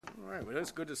right, well,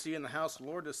 it's good to see you in the house of the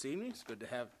Lord this evening. It's good to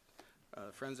have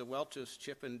friends of Welch's,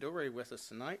 Chip and Dury, with us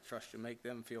tonight. Trust you make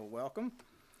them feel welcome.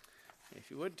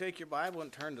 If you would, take your Bible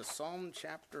and turn to Psalm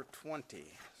chapter 20.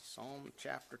 Psalm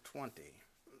chapter 20.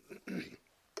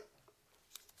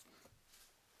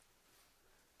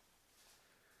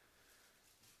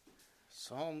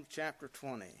 Psalm chapter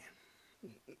 20.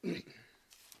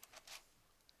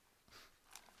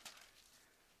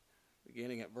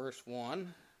 Beginning at verse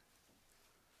 1.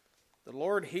 The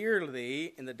Lord hear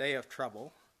thee in the day of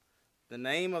trouble. The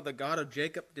name of the God of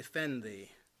Jacob defend thee.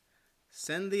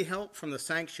 Send thee help from the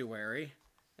sanctuary,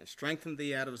 and strengthen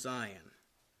thee out of Zion.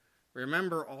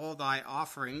 Remember all thy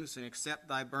offerings, and accept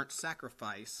thy burnt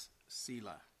sacrifice,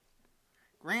 Selah.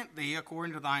 Grant thee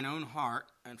according to thine own heart,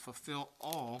 and fulfill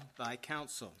all thy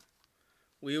counsel.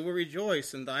 We will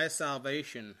rejoice in thy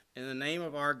salvation. In the name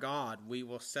of our God we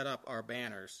will set up our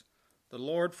banners. The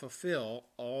Lord fulfill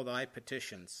all thy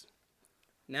petitions.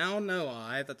 Now know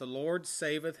I that the Lord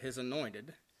saveth his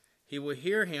anointed. He will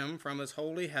hear him from his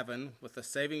holy heaven with the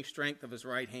saving strength of his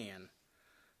right hand.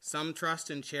 Some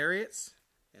trust in chariots,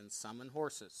 and some in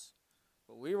horses.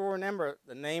 But we will remember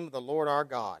the name of the Lord our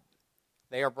God.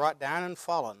 They are brought down and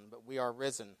fallen, but we are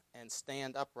risen and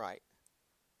stand upright.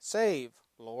 Save,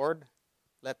 Lord,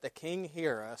 let the King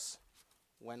hear us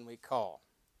when we call.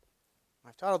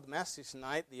 I've titled the message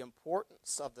tonight, The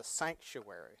Importance of the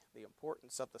Sanctuary. The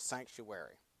Importance of the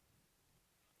Sanctuary.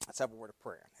 Let's have a word of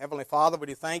prayer. Heavenly Father, we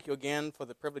do thank you again for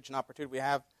the privilege and opportunity we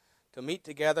have to meet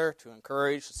together, to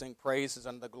encourage, to sing praises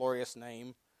under the glorious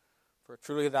name. For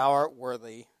truly thou art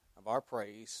worthy of our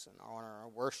praise and honor and our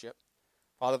worship.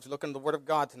 Father, as we look into the Word of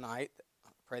God tonight,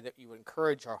 I pray that you would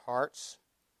encourage our hearts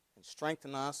and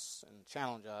strengthen us and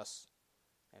challenge us.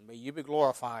 And may you be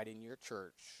glorified in your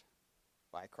church.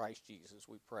 By Christ Jesus,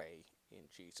 we pray in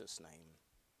Jesus' name.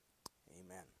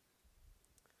 Amen.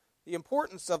 The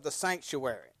importance of the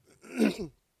sanctuary.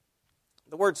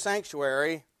 The word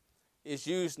sanctuary is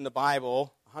used in the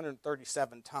Bible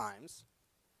 137 times.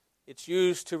 It's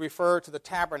used to refer to the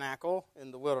tabernacle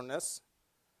in the wilderness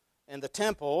and the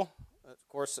temple, of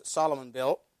course, that Solomon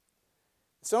built.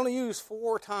 It's only used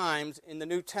 4 times in the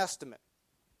New Testament,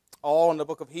 all in the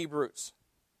book of Hebrews.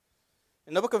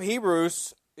 In the book of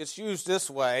Hebrews, it's used this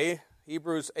way.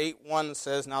 Hebrews 8:1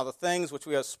 says, Now the things which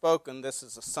we have spoken, this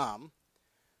is a sum.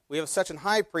 We have such an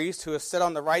high priest who has sat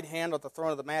on the right hand of the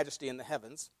throne of the majesty in the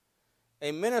heavens,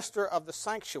 a minister of the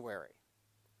sanctuary,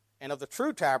 and of the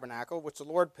true tabernacle which the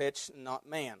Lord pitched, not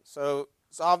man. So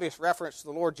it's obvious reference to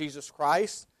the Lord Jesus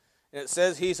Christ. And it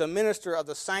says he's a minister of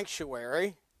the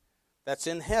sanctuary that's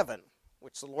in heaven,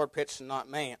 which the Lord pitched, and not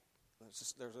man.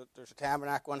 There's a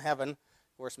tabernacle in heaven.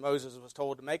 Of course, Moses was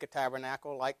told to make a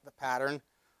tabernacle like the pattern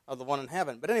of the one in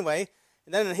heaven. But anyway,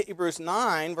 and then in Hebrews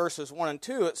 9, verses 1 and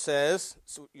 2, it says,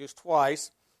 it's used twice,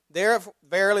 There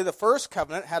verily the first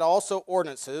covenant had also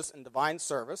ordinances and divine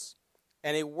service,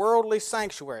 and a worldly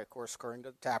sanctuary, of course, according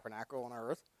to the tabernacle on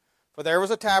earth. For there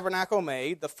was a tabernacle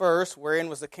made, the first, wherein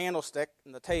was the candlestick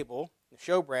and the table, the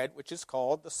showbread, which is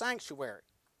called the sanctuary.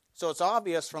 So it's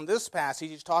obvious from this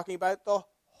passage he's talking about the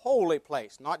holy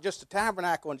place, not just the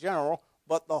tabernacle in general,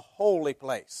 but the holy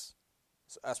place,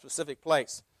 a specific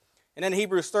place. And then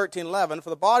Hebrews 13:11, for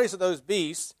the bodies of those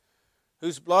beasts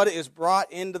whose blood is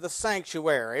brought into the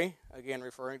sanctuary, again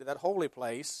referring to that holy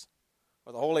place,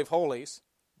 or the Holy of Holies,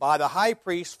 by the high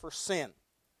priest for sin,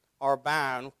 are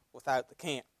bound without the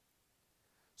camp.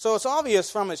 So it's obvious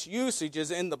from its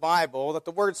usages in the Bible that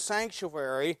the word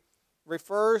sanctuary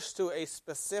refers to a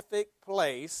specific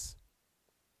place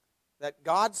that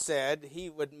God said he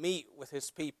would meet with his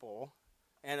people,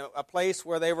 and a place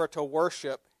where they were to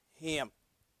worship him.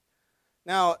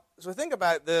 Now, as we think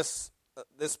about this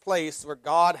place where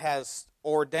God has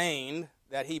ordained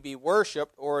that he be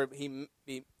worshipped, or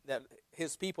that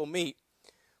his people meet,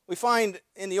 we find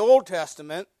in the Old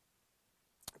Testament,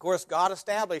 of course, God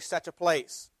established such a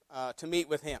place to meet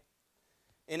with him.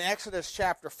 In Exodus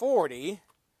chapter 40,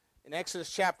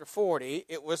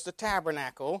 it was the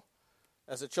tabernacle,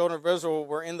 as the children of Israel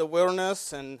were in the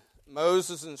wilderness, and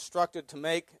Moses instructed to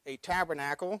make a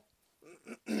tabernacle,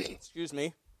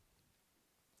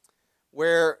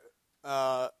 where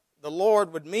the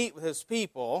Lord would meet with his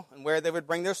people and where they would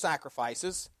bring their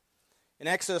sacrifices. In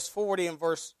Exodus 40 and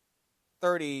verse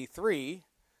 33, it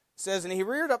says, And he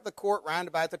reared up the court round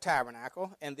about the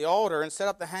tabernacle and the altar, and set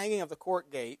up the hanging of the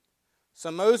court gate.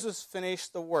 So Moses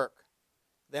finished the work.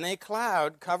 Then a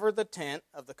cloud covered the tent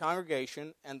of the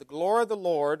congregation, and the glory of the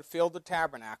Lord filled the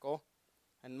tabernacle.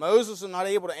 And Moses was not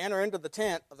able to enter into the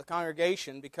tent of the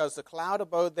congregation, because the cloud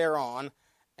abode thereon,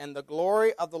 and the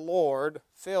glory of the Lord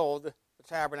filled the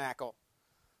tabernacle.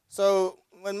 So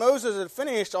when Moses had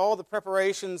finished all the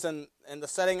preparations and the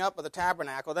setting up of the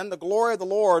tabernacle, then the glory of the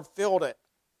Lord filled it.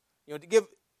 To give,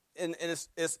 and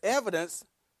it's evidence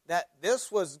that this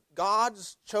was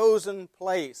God's chosen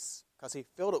place because he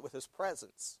filled it with his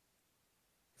presence.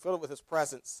 He filled it with his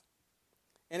presence.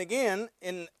 And again,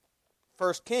 in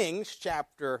 1 Kings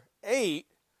chapter 8,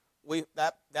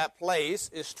 that place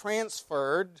is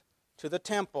transferred to the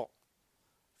temple.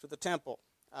 To the temple.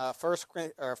 1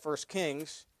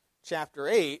 Kings chapter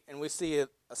 8, and we see a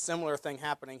similar thing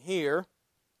happening here,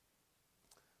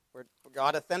 where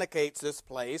God authenticates this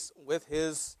place with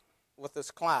his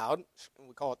cloud.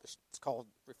 We call it, it's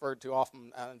referred to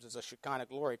often as a Shekinah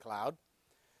glory cloud.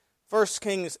 1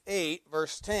 Kings 8,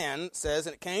 verse 10 says,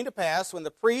 "And it came to pass, when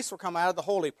the priests were come out of the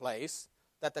holy place,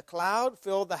 that the cloud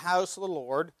filled the house of the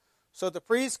Lord, so the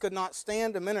priests could not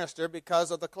stand to minister because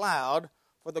of the cloud,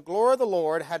 for the glory of the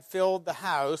Lord had filled the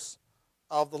house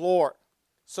of the Lord."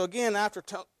 So again, after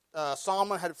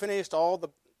Solomon had finished all the,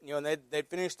 and they'd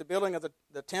finished the building of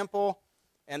the temple,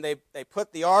 and they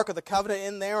put the Ark of the Covenant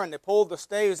in there, and they pulled the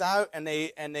staves out, and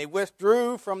they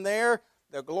withdrew from there,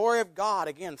 the glory of God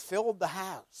again filled the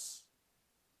house.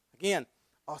 Again,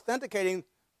 authenticating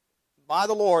by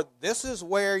the Lord, this is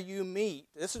where you meet.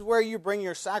 This is where you bring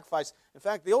your sacrifice. In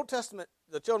fact, the Old Testament,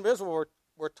 the children of Israel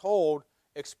were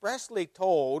expressly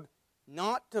told,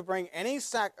 not to bring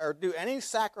do any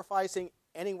sacrificing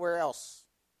anywhere else.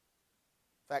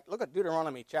 In fact, look at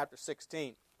Deuteronomy chapter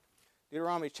 16.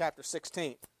 Deuteronomy chapter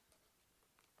 16.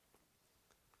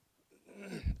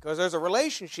 Because there's a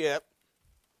relationship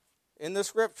in the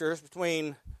scriptures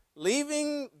between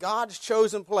leaving God's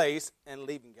chosen place and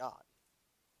leaving God.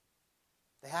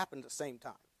 They happen at the same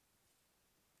time.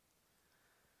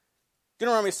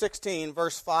 Deuteronomy 16,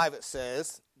 verse 5, it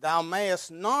says, "Thou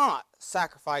mayest not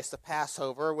sacrifice the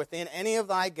Passover within any of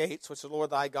thy gates, which the Lord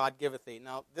thy God giveth thee."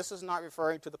 Now, this is not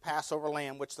referring to the Passover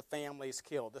lamb which the families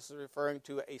killed. This is referring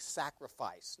to a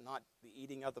sacrifice, not the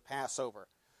eating of the Passover.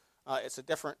 It's a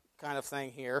different kind of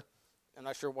thing here. I'm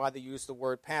not sure why they use the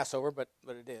word Passover, but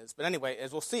it is. But anyway,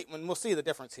 as we'll see the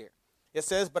difference here. It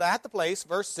says, "But at the place,"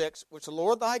 verse 6, "which the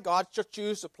Lord thy God shall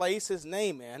choose to place his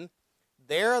name in,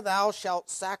 there thou shalt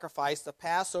sacrifice the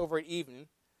Passover at evening,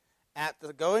 at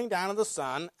the going down of the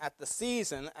sun, at the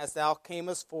season as thou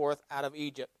camest forth out of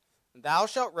Egypt. And thou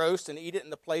shalt roast and eat it in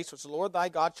the place which the Lord thy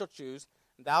God shall choose.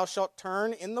 And thou shalt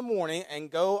turn in the morning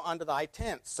and go unto thy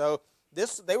tent." So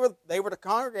they were to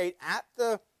congregate at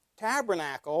the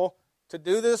tabernacle to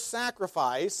do this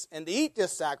sacrifice and to eat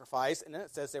this sacrifice, and then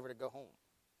it says they were to go home.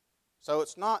 So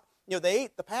it's not, they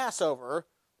ate the Passover,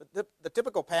 the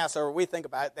typical Passover we think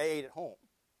about, they ate at home.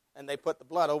 And they put the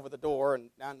blood over the door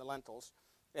and down the lintels,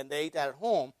 and they ate that at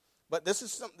home. But this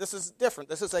is different.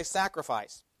 This is a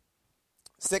sacrifice.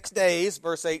 6 days,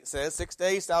 verse 8 says, 6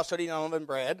 days thou shalt eat unleavened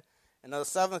bread, and on the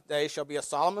seventh day shall be a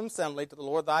solemn assembly to the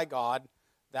Lord thy God.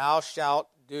 Thou shalt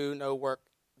do no work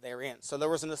therein. So there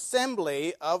was an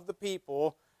assembly of the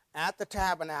people at the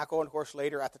tabernacle, and of course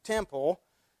later at the temple,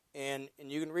 and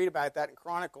you can read about that in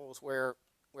Chronicles where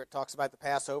it talks about the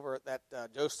Passover,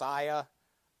 that Josiah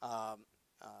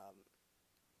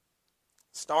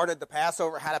started the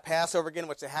Passover, had a Passover again,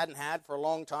 which they hadn't had for a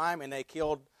long time, and they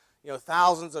killed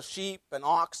thousands of sheep and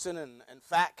oxen and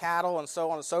fat cattle and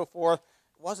so on and so forth.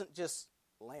 It wasn't just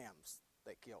lambs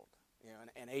they killed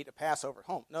and ate a Passover at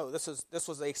home. No, this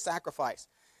was a sacrifice.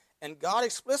 And God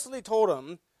explicitly told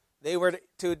them they were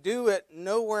to do it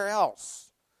nowhere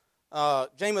else.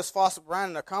 James Fawcett Brown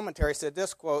in a commentary said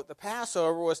this, quote, "The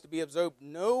Passover was to be observed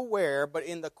nowhere but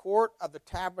in the court of the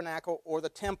tabernacle or the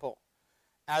temple,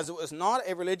 as it was not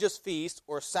a religious feast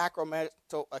or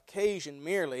sacramental occasion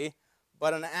merely,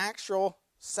 but an actual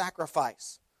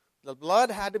sacrifice. The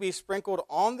blood had to be sprinkled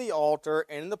on the altar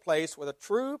and in the place where the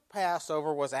true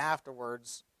Passover was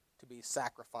afterwards to be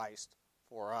sacrificed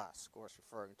for us," of course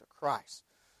referring to Christ.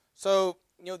 So,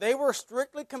 they were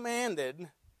strictly commanded,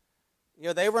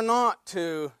 they were not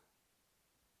to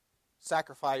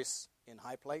sacrifice in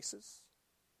high places,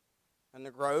 in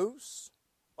the groves,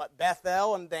 like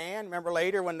Bethel and Dan. Remember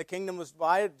later when the kingdom was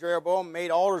divided, Jeroboam made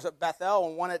altars at Bethel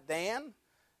and one at Dan.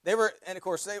 They were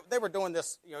doing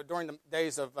this, during the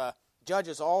days of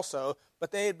Judges also,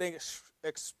 but they had been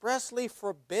expressly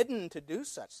forbidden to do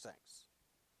such things.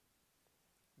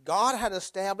 God had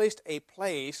established a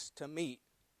place to meet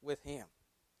with him.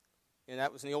 And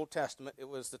that was in the Old Testament. It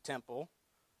was the temple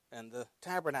and the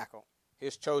tabernacle,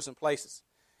 his chosen places.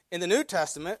 In the New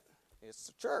Testament, it's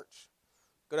the church.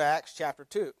 Go to Acts chapter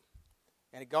 2.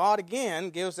 And God again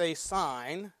gives a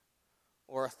sign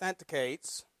or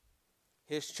authenticates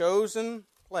his chosen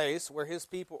place where his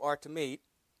people are to meet.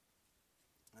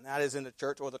 and that is in the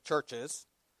church or the churches.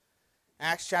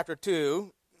 Acts chapter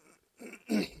 2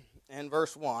 and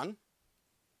verse 1.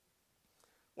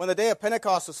 When the day of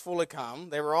Pentecost was fully come,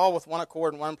 they were all with one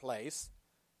accord in one place.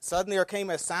 Suddenly there came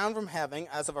a sound from heaven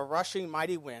as of a rushing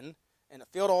mighty wind, and it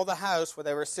filled all the house where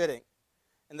they were sitting.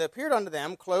 And there appeared unto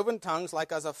them cloven tongues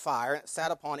like as of fire, and it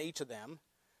sat upon each of them.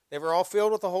 They were all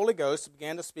filled with the Holy Ghost, and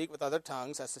began to speak with other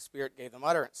tongues as the Spirit gave them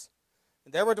utterance.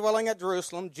 And there were dwelling at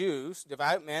Jerusalem Jews,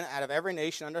 devout men out of every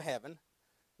nation under heaven.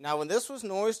 Now when this was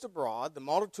noised abroad, the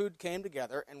multitude came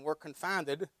together and were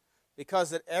confounded, because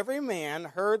that every man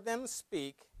heard them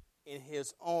speak in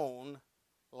his own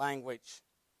language.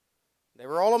 They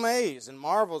were all amazed and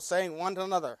marveled, saying one to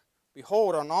another,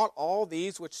 Behold, are not all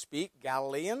these which speak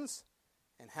Galileans?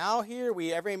 And how hear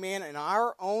we every man in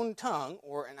our own tongue,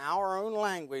 or in our own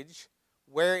language,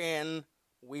 wherein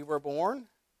we were born?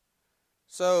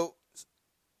 So,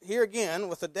 here again,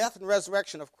 with the death and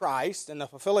resurrection of Christ and the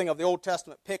fulfilling of the Old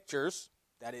Testament pictures,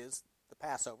 that is, the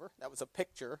Passover, that was a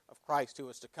picture of Christ who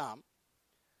was to come.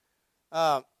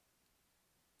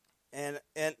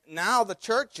 And now the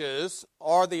churches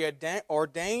are the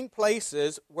ordained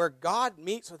places where God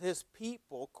meets with his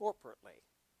people corporately,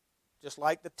 just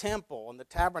like the temple and the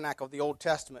tabernacle of the Old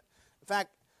Testament. In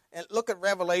fact, and look at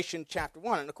Revelation chapter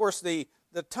 1. And of course, the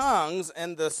tongues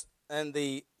and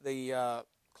the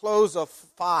clothes of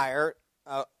fire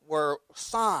were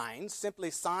signs,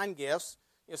 simply sign gifts.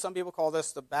 You know, some people call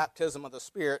this the baptism of the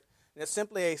Spirit. And it's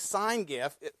simply a sign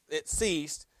gift. It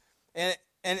ceased. And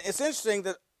it's interesting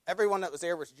that everyone that was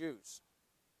there was Jews.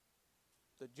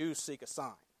 The Jews seek a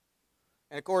sign.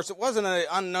 And of course, it wasn't an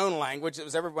unknown language. It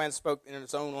was everyone spoke in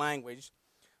its own language.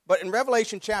 But in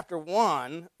Revelation chapter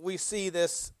 1, we see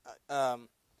this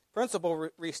principle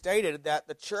restated that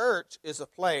the church is a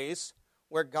place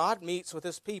where God meets with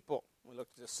his people. We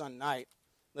looked at this Sunday night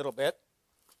a little bit.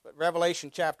 But Revelation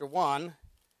chapter 1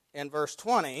 and verse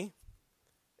 20,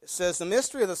 it says, The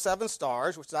mystery of the 7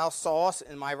 stars, which thou sawest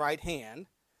in my right hand,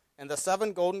 and the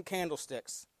 7 golden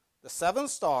candlesticks. The 7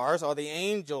 stars are the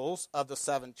angels of the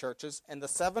 7 churches, and the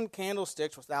 7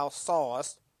 candlesticks which thou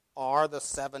sawest are the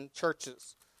 7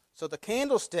 churches. So the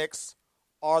candlesticks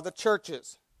are the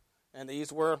churches, and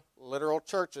these were literal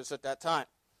churches at that time.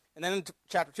 And then in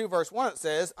chapter 2, verse 1, it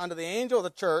says, Unto the angel of the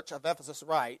church of Ephesus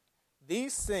write,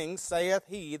 These things saith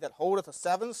he that holdeth the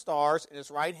 7 stars in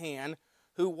his right hand,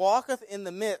 who walketh in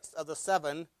the midst of the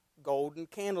 7 golden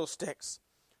candlesticks.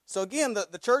 So again,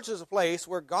 the church is a place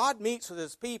where God meets with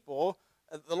his people.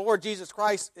 The Lord Jesus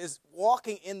Christ is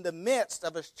walking in the midst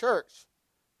of his church.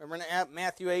 Remember in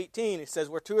Matthew 18, he says,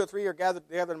 Where 2 or 3 are gathered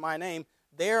together in my name,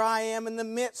 there I am in the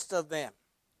midst of them.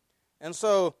 And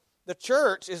so the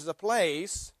church is the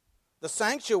place, the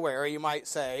sanctuary, you might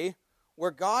say,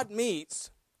 where God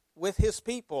meets with his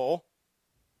people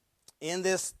in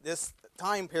this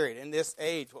time period, in this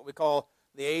age, what we call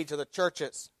the age of the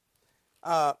churches.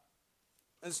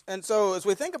 And so as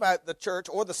we think about the church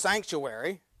or the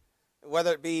sanctuary,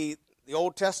 whether it be the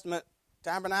Old Testament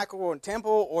tabernacle and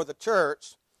temple or the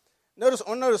church, notice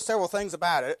several things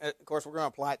about it. Of course, we're going to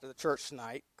apply it to the church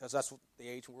tonight because that's the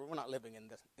age we're not living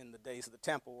in the days of the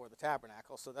temple or the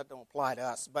tabernacle, so that don't apply to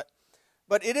us. But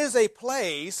it is a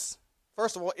place,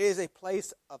 first of all, it is a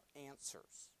place of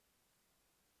answers.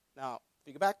 Now, if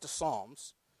you go back to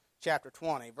Psalms chapter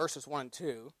 20, verses 1 and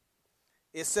 2,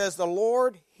 it says, The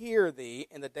Lord hear thee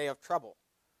in the day of trouble.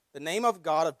 The name of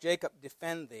God of Jacob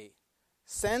defend thee.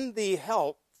 Send thee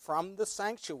help from the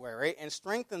sanctuary and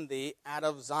strengthen thee out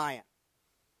of Zion.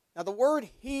 Now the word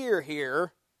hear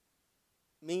here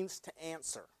means to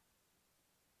answer.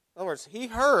 In other words, he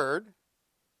heard,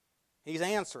 he's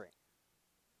answering.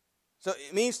 So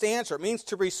it means to answer, it means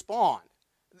to respond.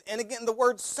 And again, the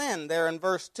word send there in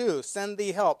verse 2, send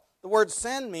thee help. The word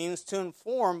send means to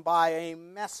inform by a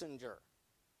messenger.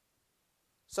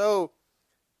 So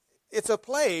it's a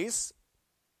place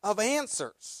of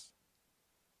answers.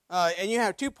 And you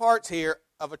have 2 parts here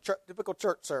of a typical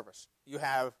church service. You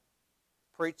have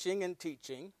preaching and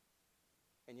teaching,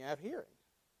 and you have hearing.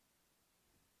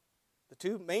 The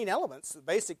 2 main elements, the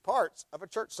basic parts of a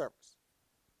church service.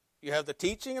 You have the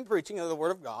teaching and preaching of the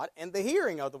Word of God and the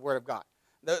hearing of the Word of God.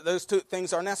 Those 2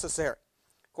 things are necessary.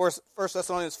 Of course, 1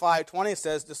 Thessalonians 5:20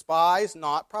 says, Despise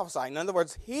not prophesying. In other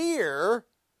words, hear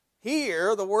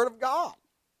the Word of God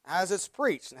as it's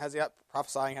preached. And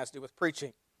prophesying has to do with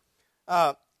preaching.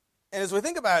 And as we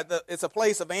think about it, it's a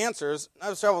place of answers.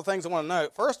 There's several things I want to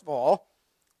note. First of all,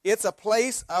 it's a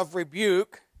place of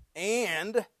rebuke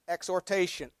and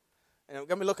exhortation. And we're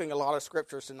going to be looking at a lot of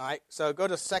scriptures tonight. So go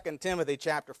to 2 Timothy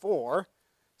chapter 4.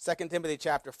 2 Timothy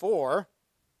chapter 4,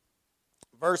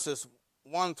 verses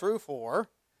 1 through 4.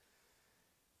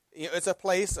 It's a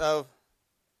place of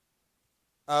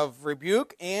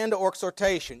rebuke and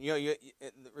exhortation.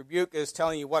 Rebuke is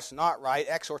telling you what's not right.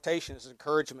 Exhortation is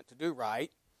encouragement to do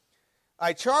right.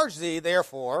 I charge thee,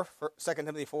 therefore, 2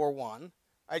 Timothy 4:1,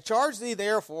 I charge thee,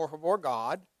 therefore, before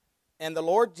God and the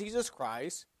Lord Jesus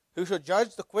Christ, who shall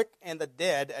judge the quick and the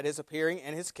dead at his appearing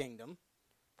in his kingdom,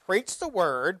 preach the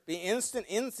word, be instant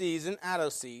in season, out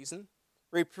of season,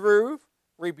 reprove,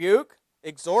 rebuke,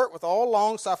 exhort with all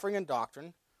longsuffering and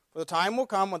doctrine. For the time will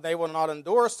come when they will not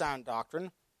endure sound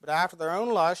doctrine, but after their own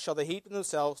lust shall they heap in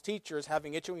themselves teachers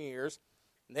having itching ears,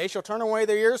 and they shall turn away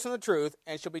their ears from the truth,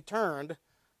 and shall be turned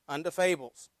unto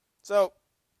fables. So,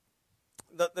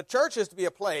 the church is to be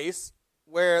a place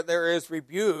where there is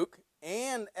rebuke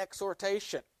and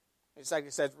exhortation. It's like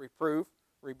it says, reprove,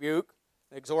 rebuke,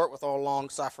 exhort with all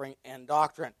long-suffering and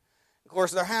doctrine. Of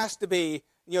course, there has to be,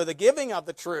 the giving of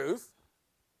the truth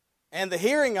and the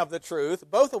hearing of the truth,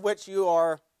 both of which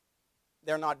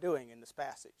they're not doing in this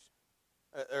passage.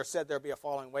 They're said there be a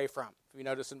falling away from. If you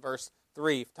notice in verse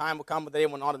 3, time will come when they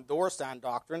will not endure sound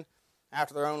doctrine.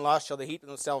 After their own lust shall they heap to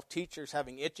themselves teachers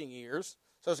having itching ears.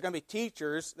 So there's going to be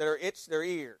teachers that are itch their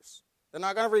ears. They're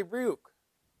not going to rebuke.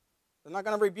 They're not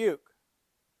going to rebuke.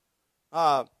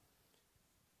 We're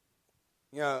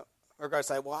going to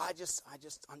say, well, I'm just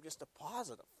a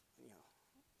positive.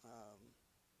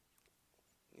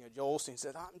 Joel Osteen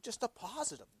said, I'm just a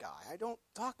positive guy. I don't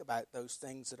talk about those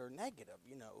things that are negative,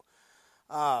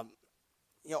 all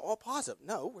positive.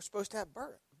 No, we're supposed to have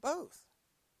both.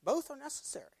 Both are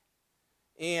necessary.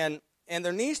 And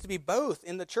there needs to be both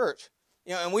in the church.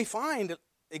 And we find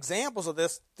examples of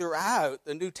this throughout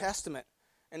the New Testament.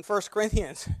 In 1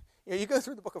 Corinthians, you go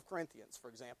through the book of Corinthians, for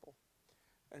example.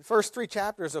 In the first 3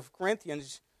 chapters of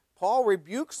Corinthians, Paul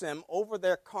rebukes them over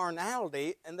their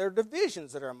carnality and their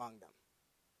divisions that are among them.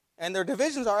 And their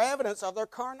divisions are evidence of their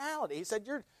carnality. He said,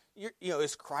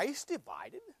 is Christ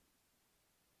divided?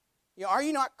 Are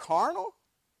you not carnal?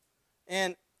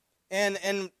 And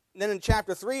then in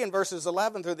chapter 3, in verses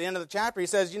 11 through the end of the chapter, he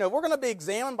says, we're going to be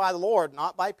examined by the Lord,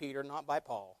 not by Peter, not by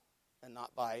Paul, and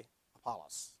not by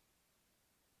Apollos.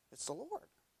 It's the Lord.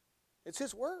 It's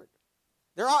his word.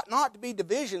 There ought not to be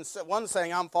divisions. One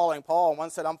saying, I'm following Paul, and one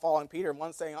said, I'm following Peter, and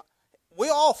one saying, we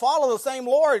all follow the same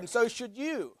Lord, and so should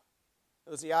you.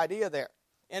 That was the idea there.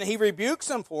 And he rebukes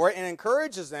them for it and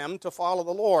encourages them to follow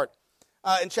the Lord.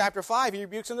 In chapter 5, he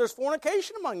rebukes them, there's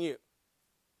fornication among you.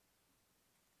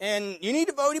 And you need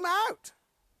to vote him out.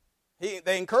 He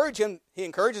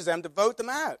encourages them to vote them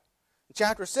out. In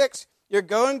chapter 6, you're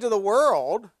going to the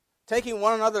world, taking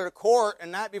one another to court,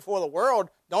 and not before the world.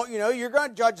 Don't you know you're going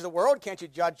to judge the world? Can't you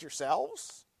judge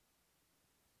yourselves?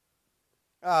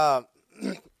 In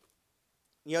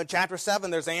chapter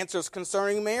 7, there's answers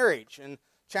concerning marriage. In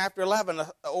chapter 11,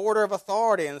 the order of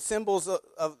authority and symbols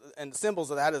of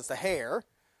that is the hair.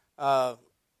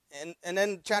 And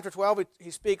then chapter 12,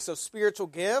 he speaks of spiritual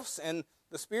gifts, and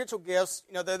the spiritual gifts,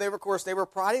 they were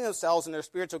priding themselves in their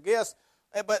spiritual gifts,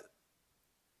 but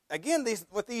again,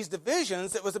 with these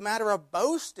divisions, it was a matter of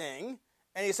boasting,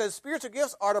 and he says spiritual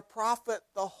gifts are to profit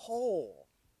the whole,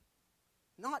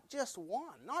 not just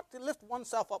one, not to lift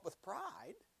oneself up with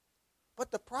pride,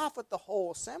 but to profit the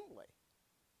whole assembly.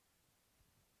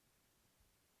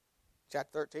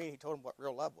 Chapter 13, he told them what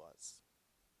real love was.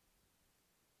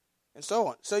 And so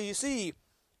on. So you see,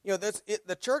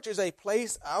 the church is a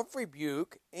place of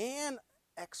rebuke and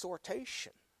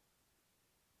exhortation.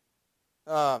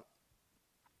 And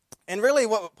really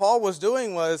what Paul was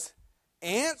doing was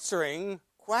answering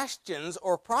questions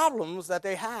or problems that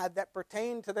they had that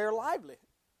pertained to their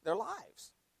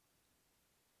lives.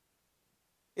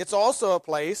 It's also a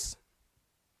place,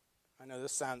 I know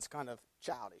this sounds kind of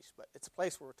childish, but it's a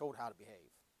place where we're told how to behave.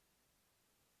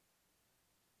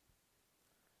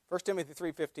 1 Timothy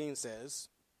 3:15 says,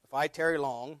 if I tarry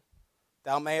long,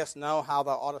 thou mayest know how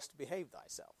thou oughtest to behave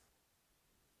thyself.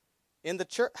 In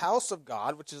the house of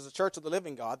God, which is the church of the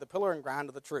living God, the pillar and ground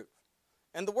of the truth.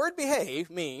 And the word behave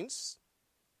means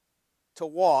to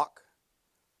walk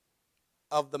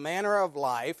of the manner of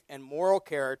life and moral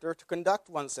character, to conduct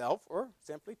oneself, or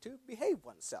simply to behave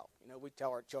oneself. We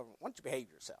tell our children, why don't you behave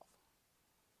yourself?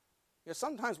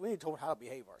 Sometimes we need to know how to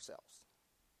behave ourselves.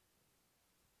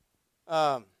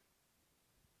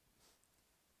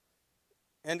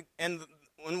 And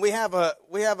when we have a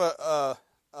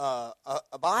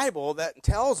Bible that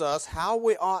tells us how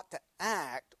we ought to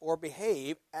act or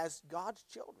behave as God's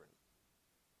children.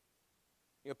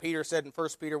 Peter said in 1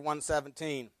 Peter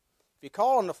 1:17, if you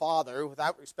call on the Father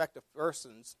without respect of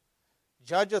persons,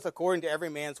 judgeth according to every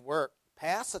man's work,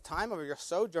 pass the time of your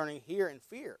sojourning here in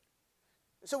fear.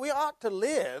 So we ought to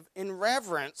live in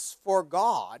reverence for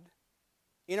God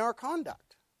in our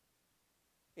conduct,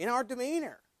 in our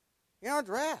demeanor, in our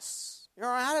dress, in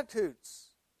our attitudes,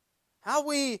 how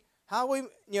we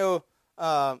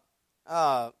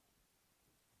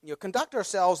conduct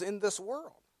ourselves in this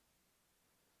world.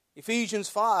 Ephesians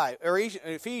 4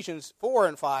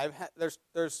 and 5.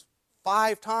 There's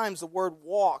 5 times the word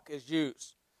walk is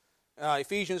used.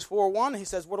 Ephesians 4:1, he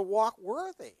says, we're to walk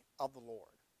worthy of the Lord,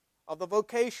 of the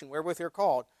vocation wherewith you're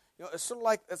called. It's sort of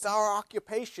like it's our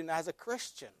occupation as a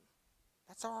Christian.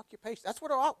 That's our occupation. That's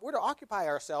what we're to occupy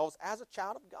ourselves as a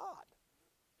child of God.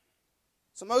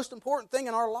 It's the most important thing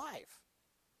in our life.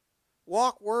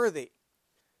 Walk worthy.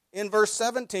 In verse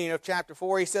 17 of chapter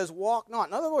 4, he says, walk not.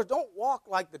 In other words, don't walk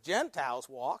like the Gentiles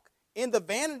walk, in the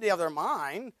vanity of their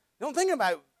mind. Don't think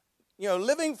about,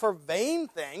 living for vain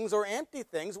things or empty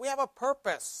things. We have a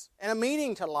purpose and a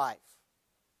meaning to life.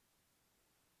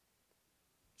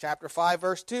 Chapter 5,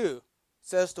 verse 2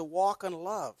 says to walk in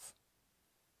love.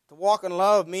 To walk in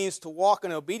love means to walk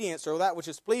in obedience, or that which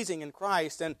is pleasing in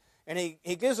Christ. And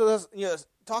he gives us,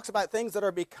 talks about things that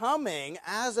are becoming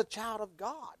as a child of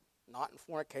God, not in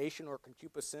fornication or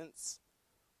concupiscence,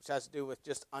 which has to do with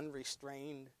just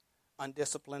unrestrained,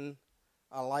 undisciplined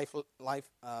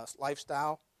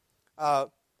lifestyle.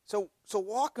 So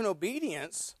walk in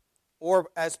obedience, or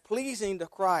as pleasing to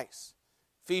Christ.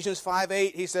 Ephesians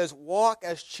 5:8, he says, walk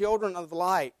as children of the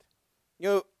light.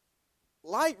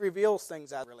 Light reveals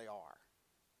things as they really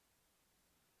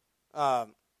are.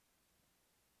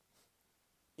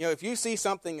 If you see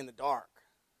something in the dark,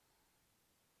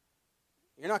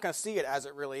 you're not going to see it as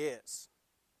it really is.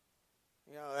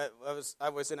 I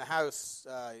was in a house,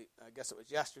 I guess it was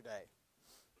yesterday,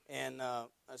 and I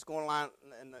was going around,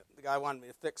 and the guy wanted me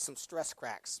to fix some stress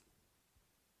cracks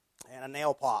and a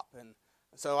nail pop, and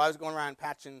so I was going around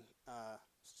patching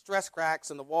stress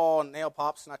cracks in the wall and nail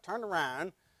pops, and I turned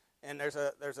around, and there's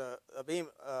a beam,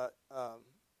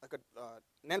 like an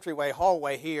entryway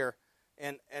hallway here,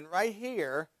 and right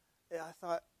here, I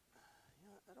thought,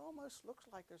 it almost looks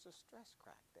like there's a stress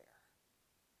crack there.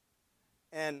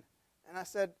 And I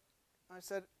said,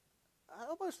 it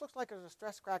almost looks like there's a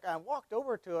stress crack. I walked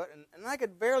over to it, and I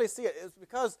could barely see it. It was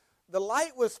because the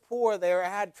light was poor there. I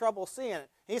had trouble seeing it.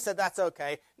 He said, that's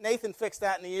okay. Nathan fixed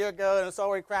that a year ago, and it's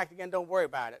already cracked again. Don't worry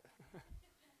about it.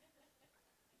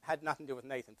 Had nothing to do with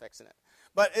Nathan fixing it.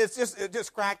 But it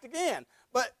just cracked again.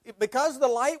 But because the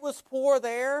light was poor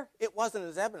there, it wasn't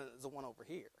as evident as the one over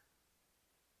here.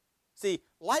 See,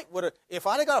 light would have, if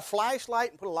I'd have got a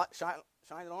flashlight and put a light, shine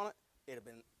it on it, it'd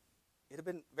have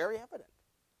been very evident.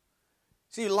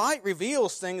 See, light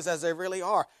reveals things as they really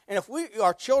are. And if we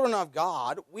are children of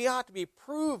God, we ought to be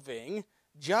proving,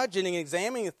 judging, and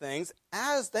examining things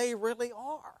as they really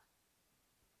are.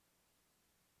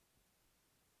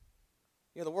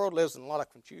 The world lives in a lot of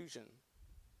confusion.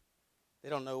 They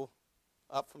don't know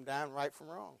up from down, right from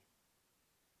wrong.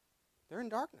 They're in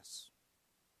darkness.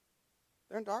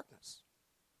 They're in darkness.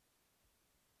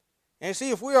 And you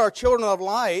see, if we are children of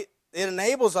light, it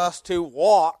enables us to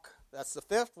walk. That's the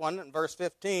 5th one in verse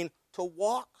 15. To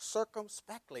walk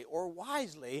circumspectly or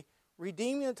wisely,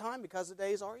 redeeming the time because the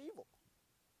days are evil.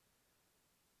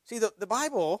 See, the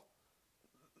Bible,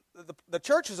 the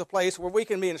church is a place where we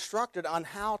can be instructed on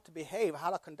how to behave,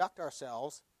 how to conduct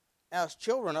ourselves as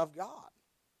children of God.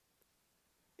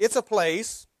 It's a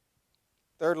place,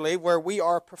 thirdly, where we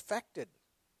are perfected.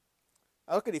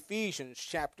 Now look at Ephesians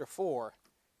chapter 4.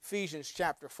 Ephesians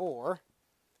chapter 4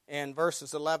 and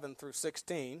verses 11 through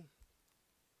 16.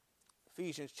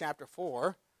 Ephesians chapter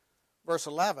 4, verse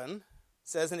 11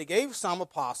 says, and he gave some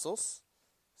apostles,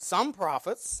 some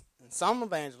prophets, and some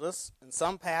evangelists, and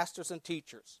some pastors and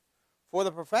teachers, for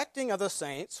the perfecting of the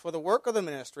saints, for the work of the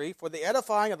ministry, for the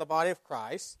edifying of the body of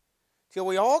Christ, till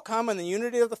we all come in the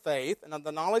unity of the faith and of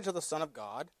the knowledge of the Son of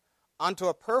God, unto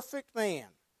a perfect man,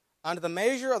 unto the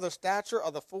measure of the stature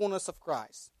of the fullness of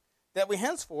Christ, that we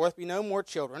henceforth be no more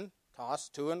children,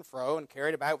 tossed to and fro, and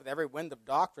carried about with every wind of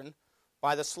doctrine,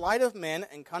 by the sleight of men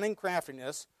and cunning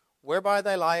craftiness, whereby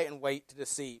they lie in wait to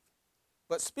deceive.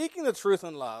 But speaking the truth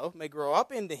in love, may grow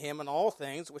up into him in all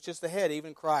things, which is the head,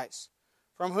 even Christ,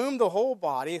 from whom the whole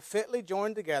body, fitly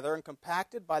joined together and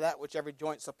compacted by that which every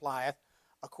joint supplieth,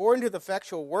 according to the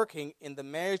effectual working in the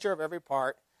measure of every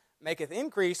part, maketh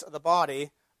increase of the body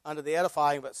unto the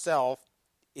edifying of itself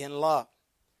in love.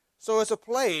 So it's a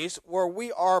place where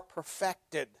we are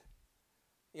perfected.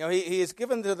 He is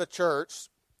given to the church,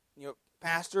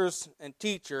 pastors and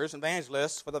teachers,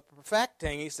 evangelists, for the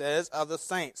perfecting, he says, of the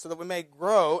saints, so that we may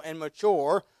grow and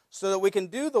mature, so that we can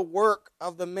do the work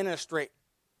of the ministry.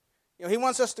 He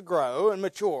wants us to grow and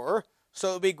mature, so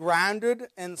it will be grounded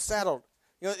and settled.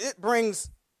 It brings,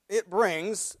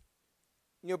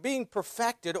 being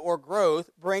perfected or growth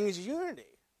brings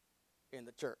unity in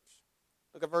the church.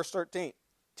 Look at verse 13.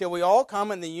 Till we all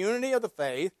come in the unity of the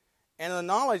faith and in the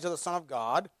knowledge of the Son of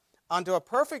God, unto a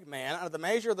perfect man, unto the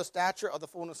measure of the stature of the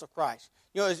fullness of Christ.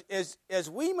 As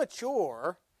we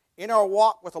mature in our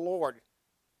walk with the Lord,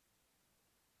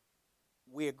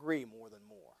 we agree more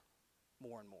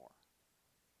and more,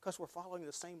 because we're following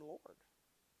the same Lord.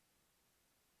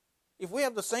 If we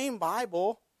have the same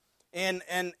Bible and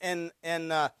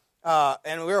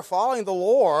we're following the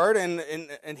Lord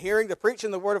and hearing the preaching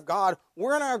of the Word of God,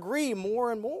 we're going to agree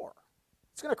more and more.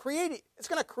 It's going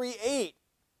to create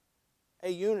a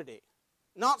unity,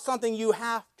 not something you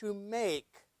have to make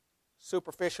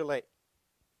superficially.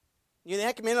 The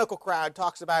ecumenical crowd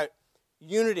talks about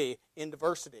unity in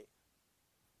diversity.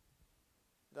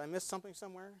 Did I miss something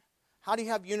somewhere? How do you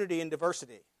have unity in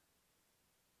diversity?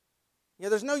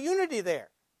 There's no unity there.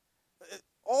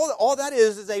 All that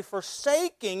is a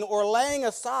forsaking or laying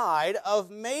aside of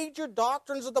major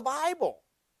doctrines of the Bible,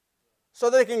 so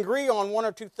they can agree on one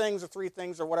or two things or three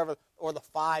things or whatever, or the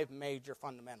five major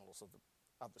fundamentals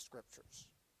of the Scriptures,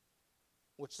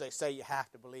 which they say you have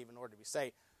to believe in order to be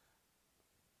saved.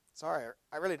 Sorry,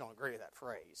 I really don't agree with that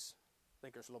phrase. I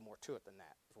think there's a little more to it than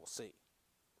that. We'll see.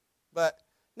 But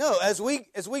no, as we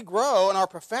grow and are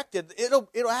perfected,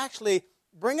 it'll actually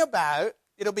bring about,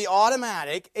 it'll be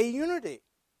automatic, a unity.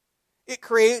 It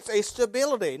creates a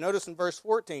stability. Notice in verse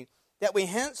 14, that we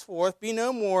henceforth be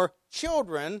no more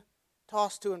children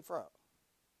tossed to and fro.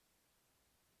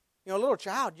 A little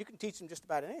child, you can teach them just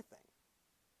about anything,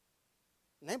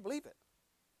 and they believe it.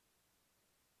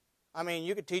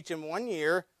 You could teach them 1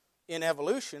 year in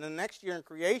evolution, and next year in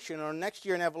creation, or next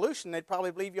year in evolution, they'd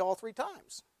probably believe you all 3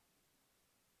 times.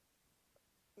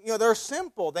 They're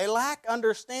simple. They lack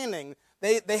understanding.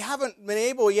 They haven't been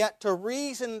able yet to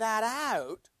reason that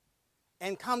out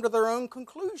and come to their own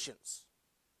conclusions.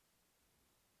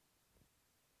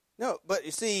 No, but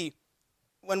you see,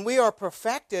 when we are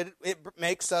perfected, it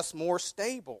makes us more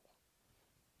stable.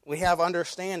 We have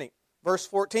understanding. Verse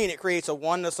 14, it creates a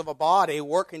oneness of a body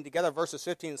working together. Verses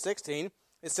 15 and 16,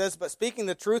 it says, but speaking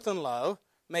the truth in love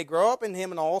may grow up in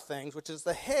him in all things, which is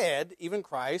the head, even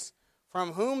Christ,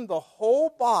 from whom the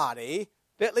whole body,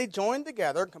 fitly joined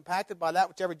together, compacted by that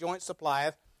which every joint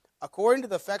supplieth, according to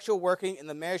the effectual working in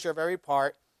the measure of every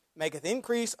part, maketh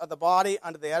increase of the body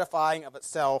unto the edifying of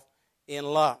itself in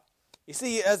love. You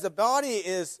see, as the body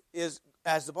as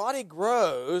the body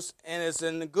grows and is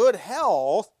in good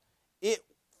health, it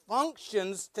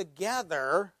functions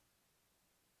together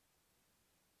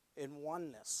in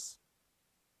oneness.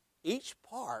 Each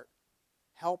part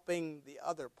helping the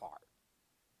other part.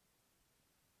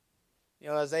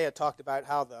 Isaiah talked about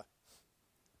how the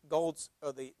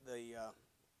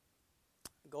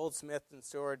goldsmith and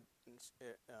steward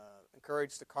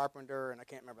encouraged the carpenter, and I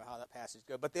can't remember how that passage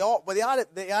goes. But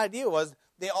the idea was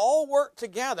they all worked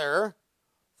together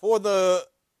for the.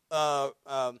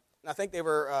 I think they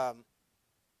were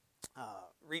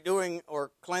redoing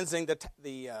or cleansing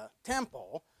the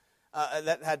temple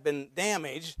that had been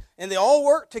damaged, and they all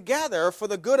worked together for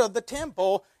the good of the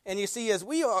temple. And you see, as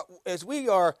we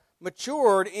are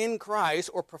matured in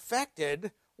Christ or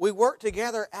perfected, we work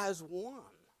together as one.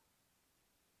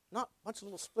 Not a bunch of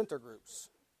little splinter groups.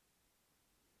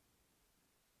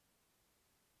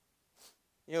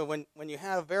 When you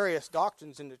have various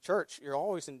doctrines in the church, you're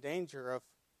always in danger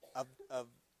of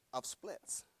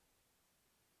splits.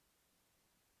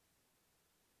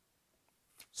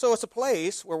 So it's a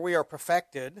place where we are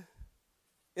perfected.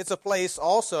 It's a place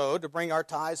also to bring our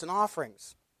tithes and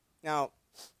offerings. Now,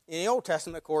 in the Old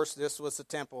Testament, of course, this was the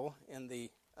temple in the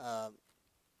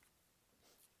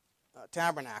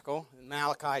tabernacle in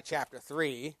Malachi chapter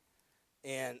 3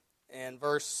 and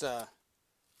verse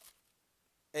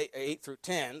 8 through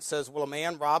 10 says, will a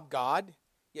man rob God?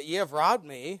 Yet ye have robbed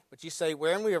me. But ye say,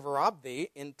 wherein we have robbed thee?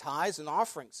 In tithes and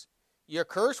offerings. Ye are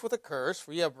cursed with a curse,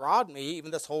 for ye have robbed me,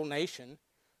 even this whole nation.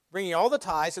 Bring ye all the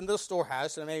tithes into the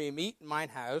storehouse, that there may be meat in mine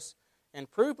house. And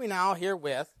prove me now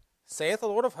herewith, saith the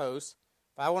Lord of hosts,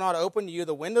 if I will not open to you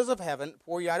the windows of heaven,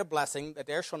 pour you out a blessing, that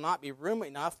there shall not be room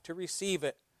enough to receive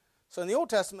it. So in the Old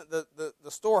Testament, the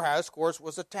storehouse, of course,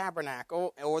 was the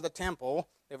tabernacle or the temple.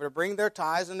 They were to bring their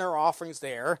tithes and their offerings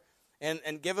there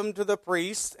and give them to the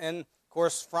priests. And, of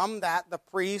course, from that, the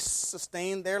priests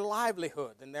sustained their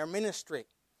livelihood and their ministry.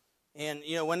 And,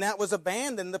 when that was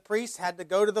abandoned, the priests had to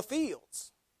go to the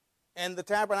fields. And the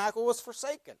tabernacle was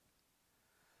forsaken.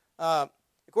 Of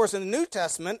course, in the New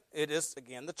Testament, it is,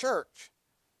 again, the church.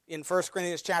 In 1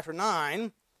 Corinthians chapter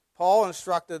 9, Paul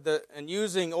instructed and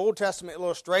using Old Testament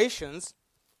illustrations,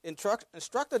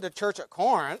 instructed the church at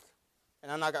Corinth,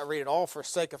 and I'm not going to read it all for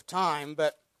sake of time,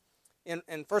 but in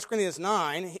 1 Corinthians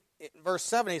 9, verse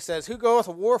 7, he says, "Who goeth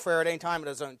to warfare at any time at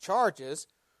his own charges?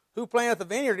 Who planteth the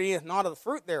vineyard and eateth not of the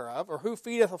fruit thereof? Or who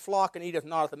feedeth a flock and eateth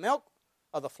not of the milk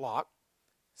of the flock?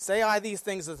 Say I these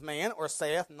things as man, or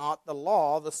saith not the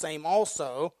law the same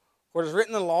also? For it is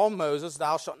written in the law of Moses,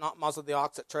 Thou shalt not muzzle the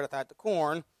ox that treadeth out the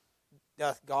corn.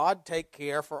 Doth God take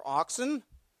care for oxen?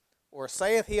 Or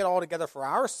saith he it altogether for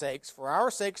our sakes? For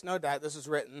our sakes, no doubt, this is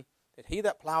written, that he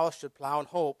that ploweth should plow in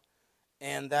hope,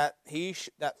 and that he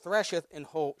that thresheth in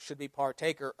hope should be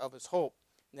partaker of his hope."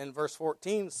 And then verse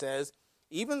 14 says,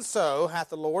 "Even so hath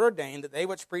the Lord ordained that they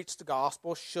which preach the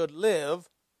gospel should live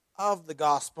of the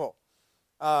gospel."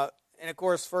 And of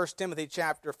course, 1 Timothy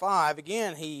chapter 5,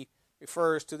 again, he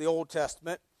refers to the Old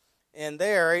Testament. And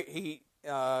there he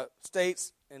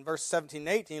states in verse 17 and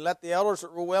 18, "Let the elders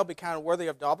that rule well be counted worthy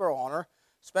of double honor,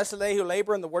 especially they who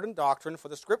labor in the word and doctrine. For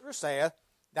the Scripture saith,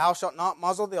 Thou shalt not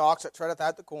muzzle the ox that treadeth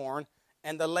out the corn,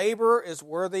 and the laborer is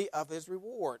worthy of his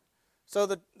reward." So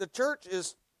the church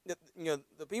is,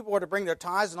 the people are to bring their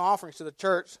tithes and offerings to the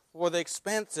church for the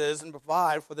expenses and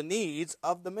provide for the needs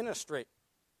of the ministry.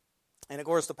 And of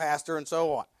course the pastor and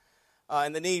so on,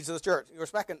 and the needs of the church. Of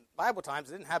course, back in Bible times,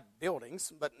 they didn't have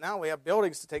buildings, but now we have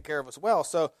buildings to take care of as well.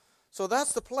 So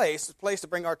that's the place to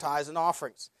bring our tithes and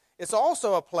offerings. It's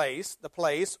also the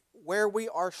place where we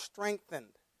are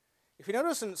strengthened. If you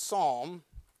notice in Psalm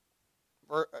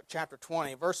chapter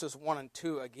 20, verses 1 and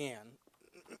 2 again,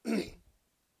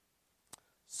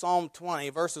 Psalm 20,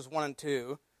 verses 1 and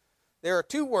 2, there are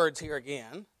two words here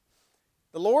again.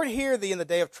 "The Lord hear thee in the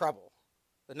day of trouble.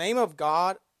 The name of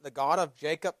God, the God of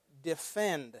Jacob,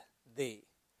 defend thee.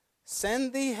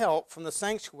 Send thee help from the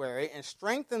sanctuary and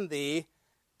strengthen thee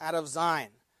out of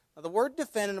Zion." Now the word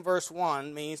defend in verse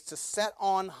 1 means to set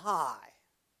on high.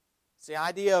 It's the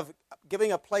idea of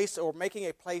giving a place or making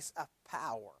a place of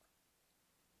power.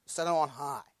 Set on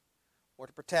high or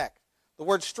to protect. The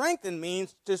word strengthen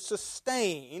means to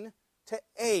sustain, to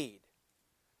aid.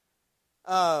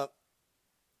 And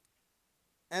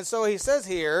so he says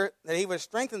here that he would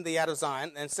strengthen thee out of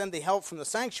Zion and send thee help from the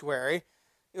sanctuary.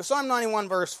 Psalm 91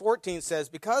 verse 14 says,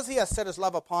 "Because he hath set his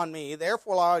love upon me,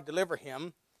 therefore I will deliver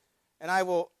him, and I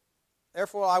will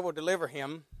deliver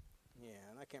him." Yeah,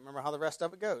 and I can't remember how the rest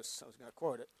of it goes. I was going to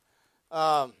quote it.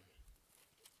 I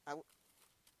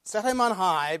set him on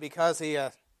high because he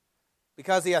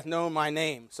hath known my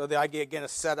name. So the idea again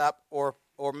is set up or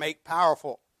make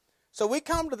powerful. So when we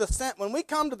come to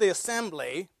the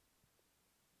assembly,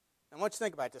 and I want you to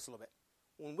think about this a little bit.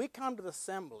 When we come to the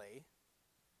assembly,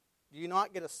 do you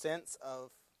not get a sense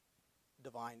of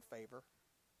divine favor?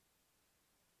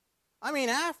 I mean,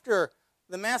 after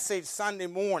the message Sunday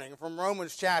morning from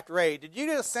Romans chapter 8, did you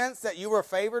get a sense that you were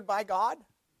favored by God?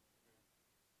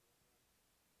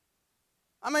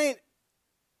 I mean,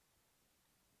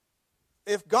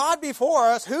 if God be for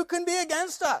us, who can be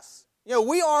against us?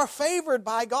 We are favored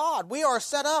by God. We are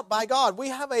set up by God. We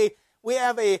have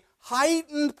a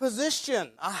heightened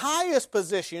position, a highest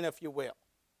position, if you will.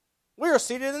 We are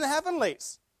seated in the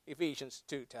heavenlies, Ephesians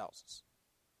 2 tells us.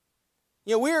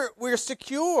 We're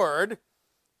secured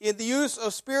in the use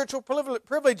of spiritual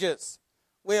privileges.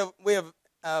 We have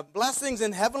blessings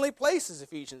in heavenly places,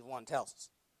 Ephesians 1 tells us.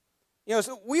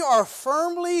 So we are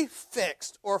firmly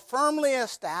fixed or firmly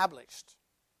established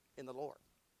in the Lord.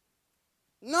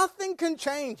 Nothing can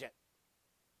change it.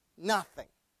 Nothing.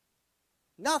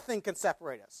 Nothing can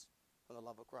separate us from the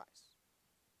love of Christ.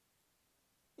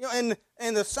 And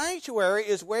the sanctuary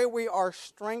is where we are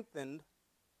strengthened,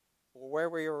 or where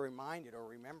we are reminded or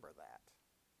remember that.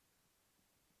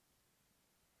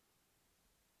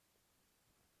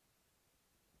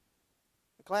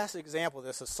 A classic example of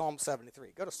this is Psalm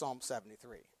 73. Go to Psalm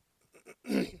 73.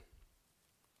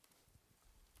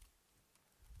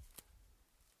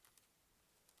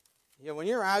 When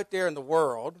you're out there in the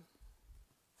world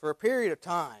for a period of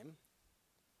time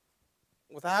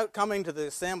without coming to the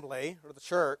assembly or the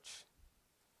church,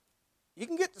 you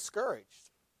can get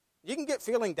discouraged. You can get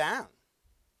feeling down.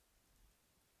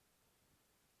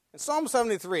 In Psalm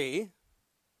 73, the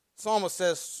psalmist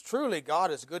says, "Truly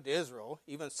God is good to Israel,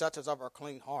 even such as of our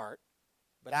clean heart.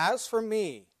 But as for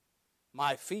me,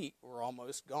 my feet were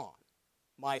almost gone.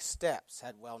 My steps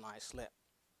had well nigh slipped.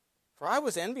 For I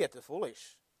was envy at the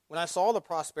foolish, when I saw the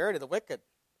prosperity of the wicked.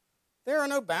 There are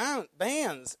no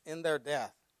bands in their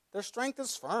death. Their strength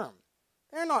is firm.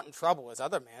 They are not in trouble as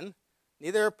other men,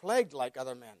 neither are plagued like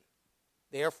other men.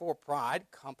 Therefore pride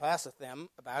compasseth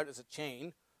them about as a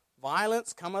chain.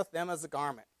 Violence cometh them as a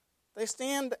garment.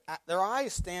 Their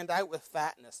eyes stand out with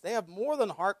fatness. They have more than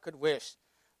heart could wish.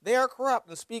 They are corrupt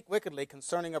and speak wickedly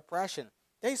concerning oppression.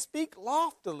 They speak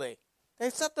loftily. They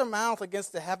set their mouth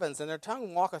against the heavens, and their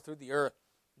tongue walketh through the earth.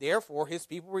 Therefore his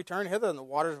people return hither, and the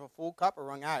waters of a full cup are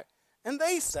wrung out. And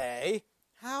they say,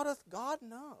 how doth God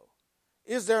know?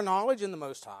 Is there knowledge in the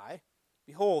Most High?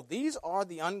 Behold, these are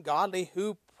the ungodly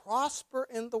who prosper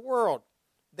in the world.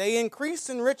 They increase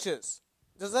in riches.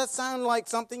 Does that sound like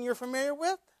something you're familiar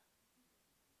with?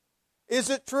 Is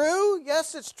it true?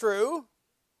 Yes, it's true.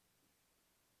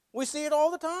 We see it all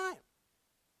the time.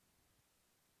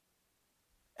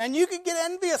 And you can get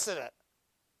envious at it,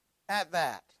 at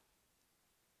that,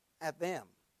 at them.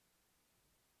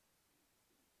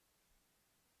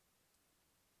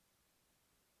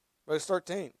 Verse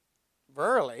 13,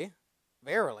 verily,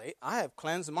 verily, I have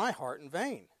cleansed my heart in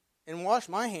vain, and washed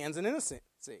my hands in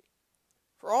innocency.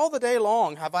 For all the day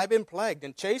long have I been plagued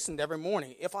and chastened every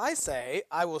morning. If I say,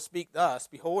 I will speak thus,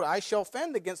 behold, I shall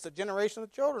offend against the generation of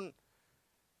the children.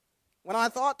 When I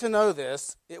thought to know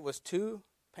this, it was too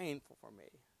painful for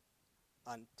me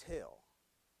until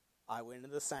I went into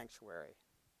the sanctuary.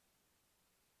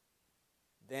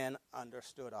 Then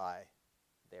understood I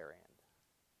their end.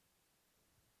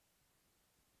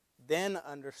 Then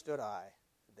understood I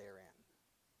their end.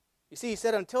 You see, he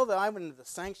said, until I went into the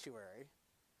sanctuary,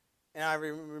 and I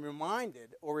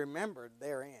reminded or remembered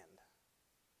their end,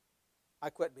 I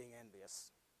quit being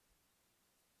envious.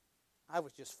 I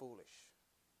was just foolish.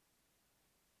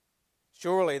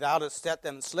 Surely thou didst set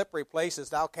them in slippery places.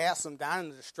 Thou cast them down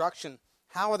into destruction.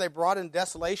 How are they brought in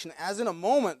desolation? As in a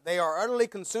moment they are utterly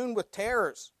consumed with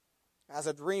terrors. As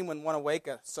a dream when one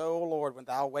awaketh, so, O Lord, when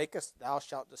thou awakest, thou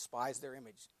shalt despise their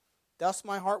image. Thus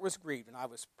my heart was grieved, and I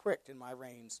was pricked in my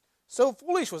reins. So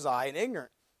foolish was I and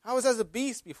ignorant. I was as a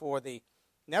beast before thee.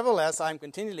 Nevertheless, I am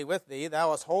continually with thee. Thou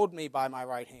hast hold me by my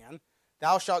right hand.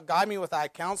 Thou shalt guide me with thy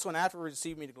counsel, and afterward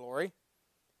receive me to glory.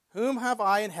 Whom have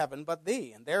I in heaven but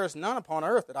thee? And there is none upon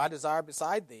earth that I desire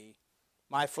beside thee.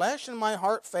 My flesh and my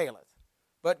heart faileth,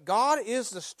 but God is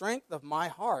the strength of my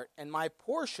heart, and my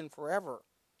portion forever.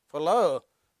 For lo,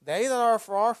 they that are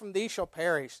far from thee shall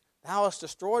perish. Thou hast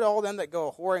destroyed all them that go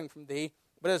a-whoring from thee.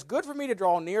 But it is good for me to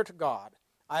draw near to God.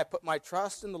 I have put my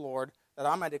trust in the Lord, that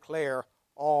I may declare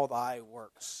all thy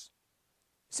works.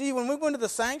 See, when we go into the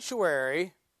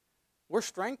sanctuary, we're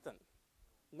strengthened.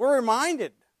 We're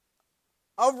reminded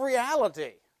of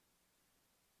reality,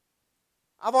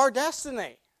 of our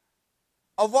destiny,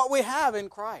 of what we have in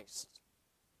Christ,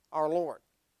 our Lord,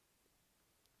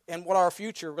 and what our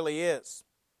future really is,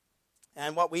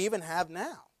 and what we even have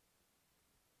now.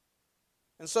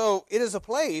 And so it is a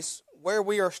place where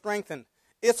we are strengthened.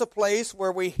 It's a place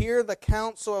where we hear the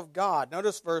counsel of God.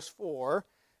 Notice verse 4,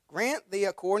 grant thee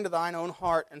according to thine own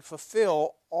heart, and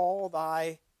fulfill all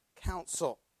thy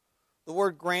counsel. The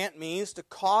word grant means to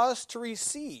cause to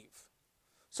receive.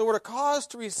 So we're to cause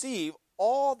to receive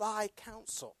all thy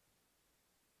counsel.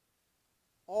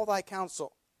 All thy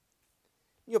counsel.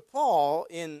 You know, Paul,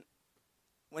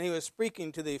 when he was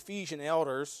speaking to the Ephesian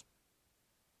elders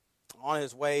on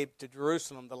his way to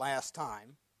Jerusalem the last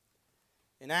time,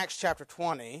 in Acts chapter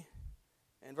 20,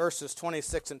 in verses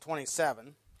 26 and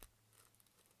 27,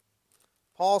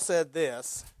 Paul said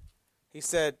this. He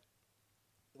said,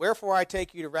 wherefore I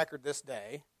take you to record this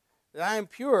day, that I am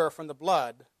pure from the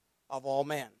blood of all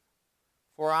men.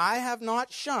 For I have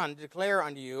not shunned to declare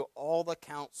unto you all the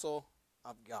counsel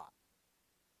of God.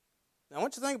 Now I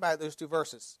want you to think about those two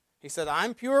verses. He said,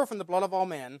 I'm pure from the blood of all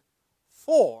men,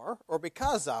 for, or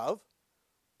because of,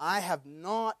 I have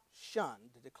not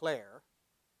shunned to declare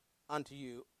unto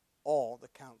you all the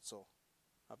counsel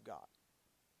of God.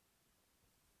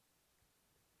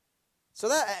 So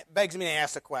that begs me to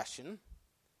ask the question,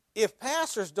 if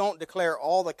pastors don't declare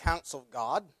all the counsel of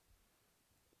God,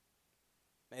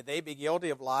 may they be guilty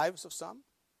of lives of some?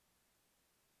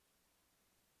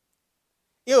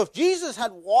 You know, if Jesus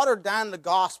had watered down the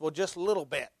gospel just a little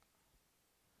bit,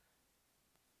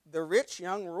 the rich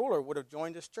young ruler would have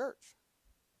joined his church.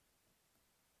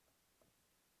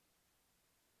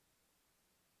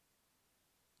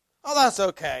 Oh, that's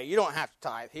okay. You don't have to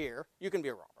tithe here. You can be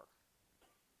a robber.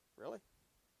 Really?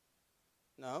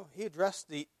 No, he addressed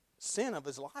the sin of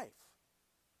his life.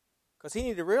 Because he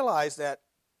needed to realize that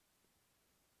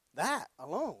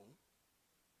alone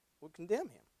would condemn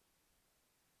him.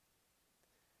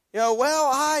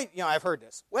 I've heard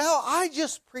this. Well, I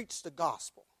just preached the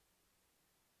gospel.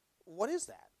 What is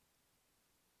that?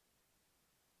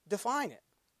 Define it.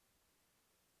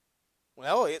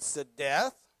 Well, it's the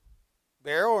death,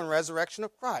 burial, and resurrection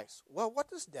of Christ. Well, what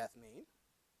does death mean?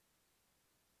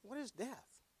 What is death?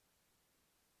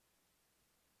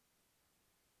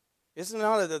 Isn't it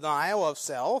not a denial of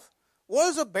self? What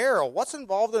is a burial? What's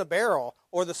involved in a burial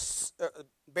or the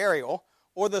burial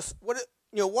or the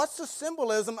what's the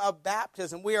symbolism of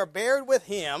baptism? We are buried with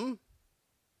him.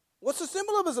 What's the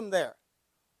symbolism there?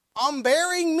 I'm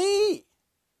burying me.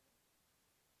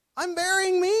 I'm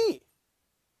burying me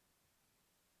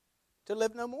to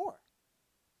live no more.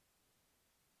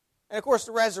 And of course,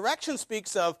 the resurrection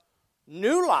speaks of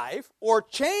new life or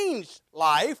changed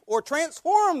life or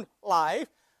transformed life.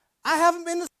 I haven't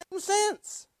been the same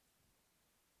since.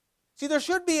 See, there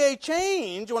should be a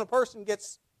change when a person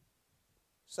gets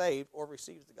saved or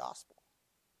receives the gospel.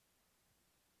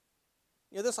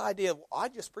 This idea of, I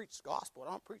just preach the gospel.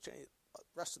 I don't preach any the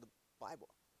rest of the Bible.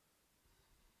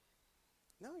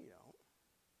 No, you don't.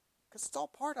 Because it's all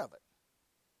part of it.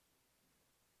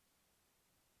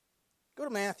 Go to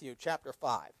Matthew chapter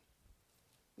 5.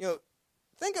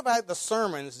 Think about the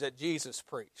sermons that Jesus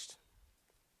preached.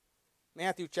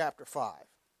 Matthew chapter 5.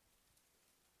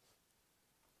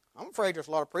 I'm afraid there's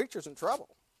a lot of preachers in trouble.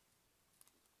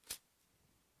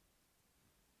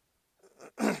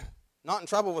 Not in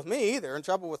trouble with me either, in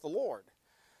trouble with the Lord.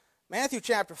 Matthew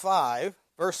chapter 5,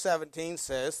 verse 17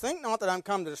 says, "Think not that I am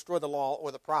come to destroy the law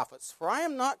or the prophets, for I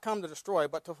am not come to destroy,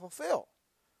 but to fulfill.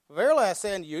 Verily I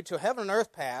say unto you, till heaven and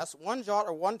earth pass, one jot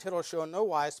or one tittle shall in no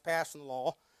wise pass from the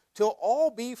law, till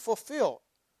all be fulfilled.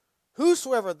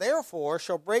 Whosoever therefore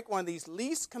shall break one of these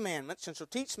least commandments, and shall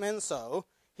teach men so,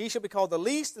 he shall be called the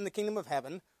least in the kingdom of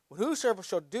heaven. But whosoever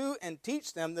shall do and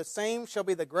teach them, the same shall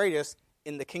be the greatest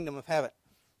in the kingdom of heaven."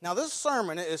 Now this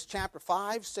sermon is chapter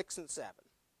 5, 6, and 7.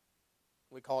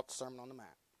 We call it the Sermon on the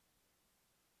Mount.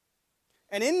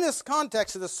 And in this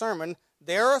context of the sermon,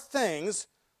 there are things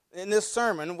in this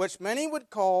sermon which many would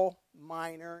call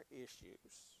minor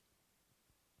issues.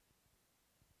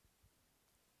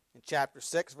 In chapter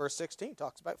 6, verse 16, it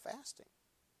talks about fasting.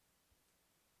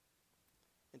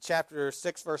 In chapter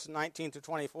 6, verse 19 to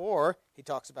 24, he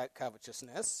talks about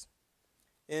covetousness.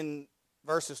 In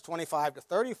verses 25 to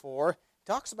 34, he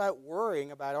talks about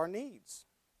worrying about our needs.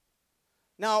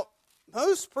 Now,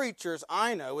 most preachers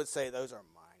I know would say those are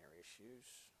minor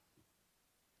issues.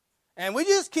 And we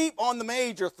just keep on the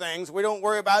major things. We don't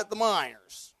worry about the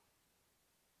minors.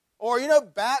 Or,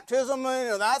 baptism,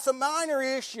 that's a minor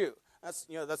issue. That's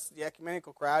the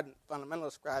ecumenical crowd and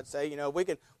fundamentalist crowd say,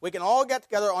 we can all get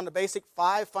together on the basic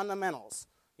 5 fundamentals.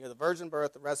 The virgin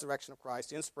birth, the resurrection of Christ,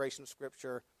 the inspiration of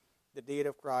Scripture, the deity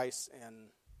of Christ,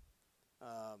 and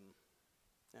I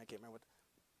can't remember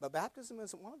but baptism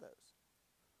isn't one of those.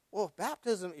 Well,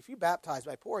 baptism, if you baptize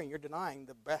by pouring, you're denying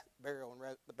the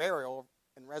burial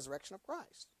and resurrection of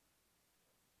Christ.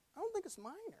 I don't think it's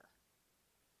minor.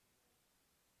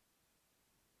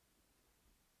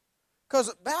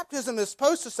 Because baptism is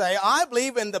supposed to say, I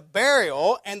believe in the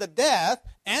burial and the death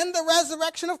and the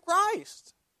resurrection of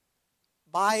Christ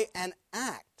by an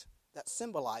act that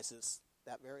symbolizes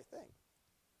that very thing.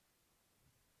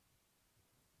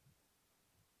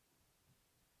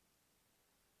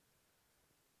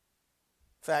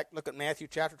 In fact, look at Matthew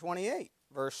chapter 28,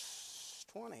 verse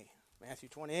 20. Matthew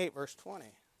 28, verse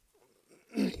 20.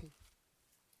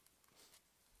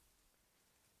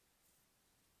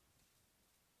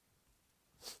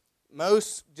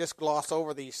 Most just gloss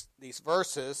over these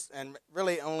verses and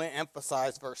really only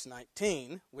emphasize verse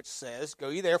 19, which says, "Go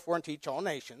ye therefore and teach all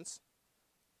nations."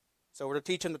 So we're to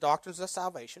teach them the doctrines of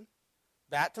salvation,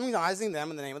 baptizing them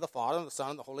in the name of the Father, and the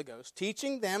Son, and the Holy Ghost,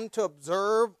 teaching them to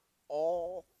observe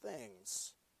all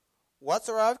things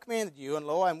whatsoever I have commanded you, and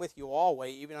lo, I am with you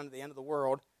always, even unto the end of the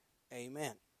world.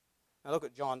 Amen. Now look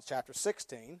at John chapter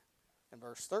 16 and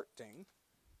verse 13.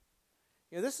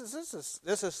 This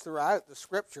is throughout the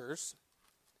Scriptures.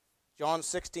 John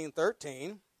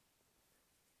 16:13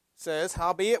 says,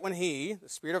 "Howbeit when he, the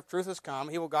Spirit of truth, is come,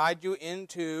 he will guide you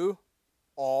into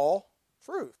all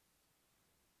truth."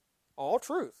 All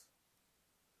truth.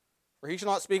 "For he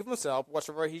shall not speak of himself,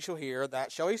 whatsoever he shall hear,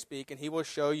 that shall he speak, and he will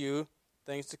show you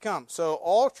things to come." So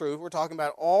all truth, we're talking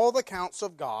about all the counts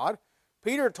of God.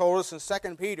 Peter told us in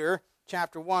 2 Peter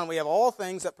chapter 1, we have all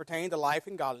things that pertain to life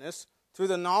and godliness through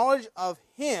the knowledge of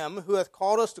him who hath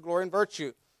called us to glory and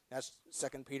virtue. That's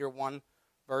 2 Peter 1,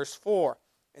 verse 4.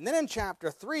 And then in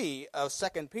chapter 3 of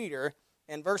 2 Peter,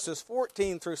 in verses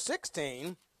 14 through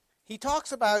 16, he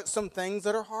talks about some things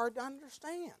that are hard to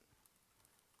understand.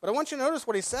 But I want you to notice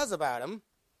what he says about them.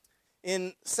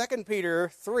 In 2 Peter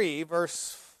 3,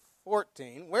 verse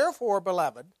 14, "Wherefore,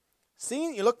 beloved,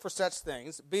 seeing you look for such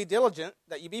things, be diligent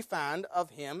that ye be found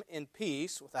of him in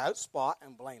peace, without spot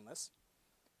and blameless,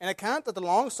 and account that the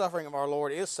longsuffering of our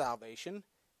Lord is salvation,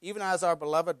 even as our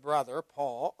beloved brother,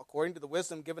 Paul, according to the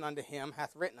wisdom given unto him,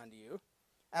 hath written unto you,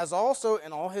 as also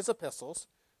in all his epistles,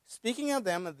 speaking of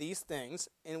them of these things,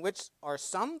 in which are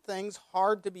some things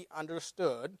hard to be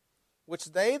understood, which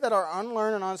they that are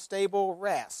unlearned and unstable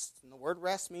wrest. And the word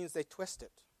wrest means they twist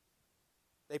it.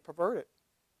 They pervert it.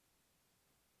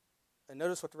 And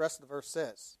notice what the rest of the verse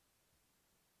says.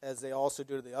 As they also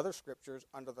do to the other scriptures,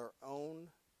 under their own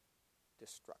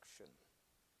destruction.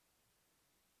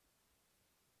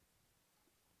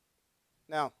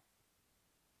 Now,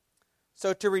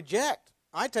 so to reject,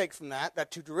 I take from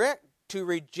that to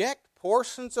reject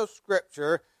portions of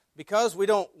Scripture because we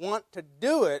don't want to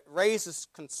do it raises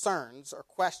concerns or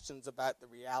questions about the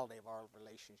reality of our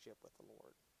relationship with the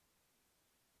Lord.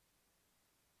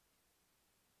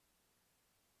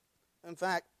 In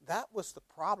fact, that was the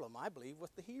problem, I believe,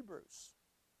 with the Hebrews.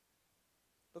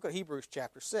 Look at Hebrews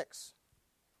chapter 6.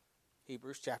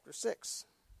 Hebrews chapter 6.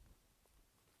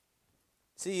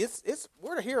 See,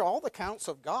 we're to hear all the counts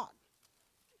of God.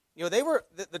 You know,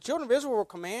 the children of Israel were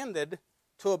commanded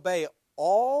to obey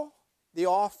all the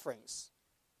offerings,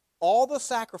 all the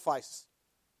sacrifices,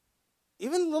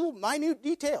 even little minute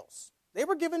details. They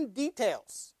were given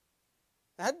details.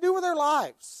 It had to do with their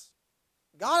lives.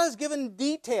 God has given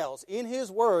details in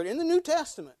His Word, in the New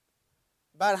Testament,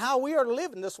 about how we are to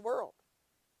live in this world.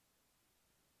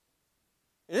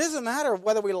 It isn't a matter of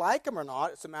whether we like Him or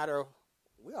not. It's a matter of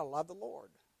we ought to love the Lord.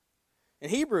 In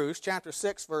Hebrews chapter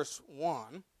 6, verse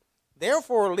 1,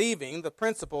 therefore leaving the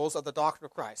principles of the doctrine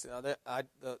of Christ,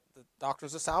 the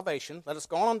doctrines of salvation, let us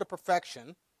go on to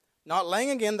perfection, not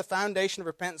laying again the foundation of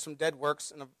repentance from dead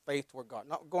works and of faith toward God,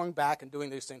 not going back and doing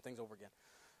these same things over again.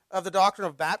 Of the doctrine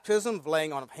of baptism, of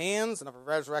laying on of hands, and of a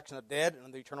resurrection of dead, and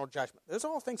of the eternal judgment. Those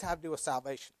all things have to do with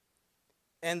salvation.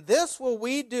 And this will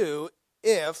we do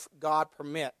if God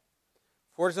permit.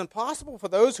 For it is impossible for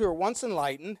those who are once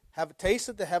enlightened, have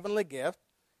tasted the heavenly gift,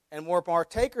 and were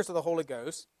partakers of the Holy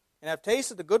Ghost, and have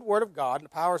tasted the good word of God and the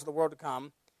powers of the world to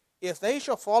come, if they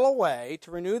shall fall away,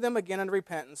 to renew them again unto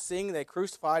repentance, seeing they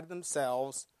crucified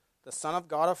themselves the Son of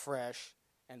God afresh,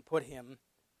 and put him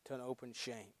to an open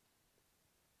shame.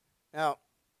 Now,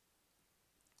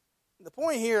 the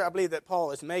point here I believe that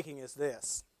Paul is making is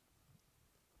this.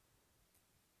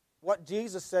 What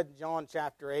Jesus said in John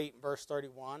chapter 8, verse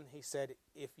 31, he said,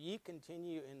 if ye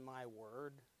continue in my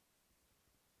word,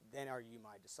 then are you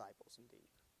my disciples indeed.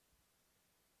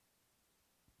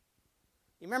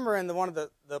 You remember in one of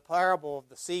the parable of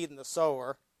the seed and the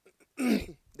sower,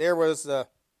 there was the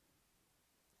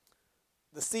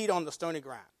seed on the stony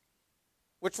ground,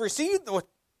 which received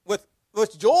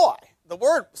with joy. The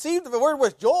word received the word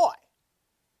with joy,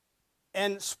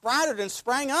 and sprouted and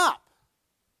sprang up.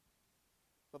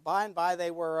 But by and by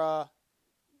they were,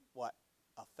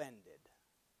 offended.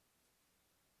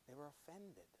 They were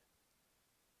offended.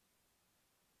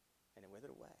 And it withered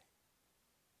away.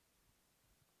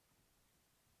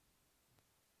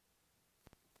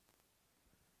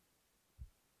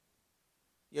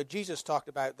 You know, Jesus talked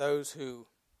about those who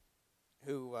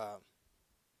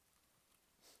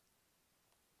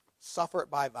suffer it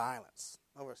by violence.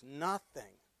 In other words,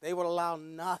 nothing. They would allow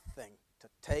nothing to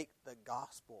take the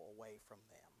gospel away from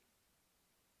them.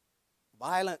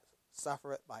 Violence,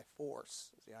 suffer it by force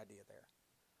is the idea there.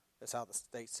 That's how the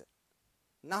states it.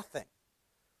 Nothing.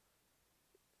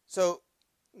 So,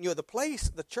 you know,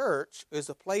 the church is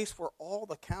a place for all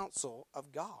the counsel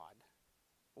of God.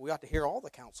 We ought to hear all the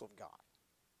counsel of God.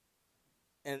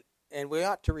 And we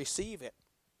ought to receive it.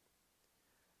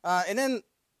 And then,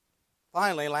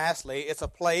 finally, lastly, it's a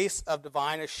place of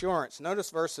divine assurance. Notice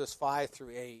verses 5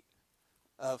 through 8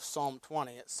 of Psalm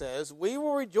 20. It says, we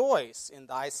will rejoice in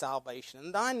thy salvation.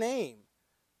 In thy name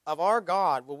of our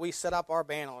God will we set up our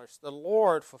banners. The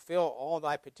Lord fulfill all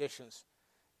thy petitions.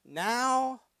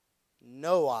 Now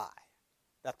know I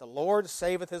that the Lord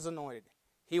saveth his anointed.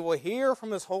 He will hear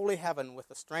from his holy heaven with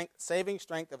the saving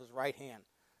strength of his right hand.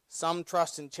 Some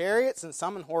trust in chariots and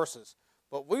some in horses.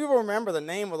 But we will remember the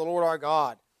name of the Lord our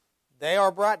God. They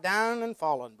are brought down and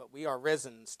fallen, but we are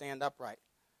risen and stand upright.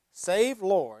 Save,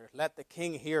 Lord, let the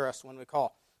King hear us when we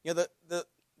call. You know,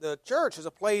 the church is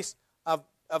a place of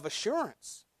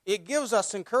assurance. It gives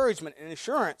us encouragement and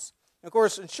assurance. And of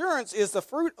course, assurance is the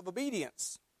fruit of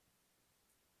obedience.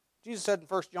 Jesus said in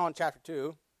 1 John chapter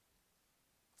 2,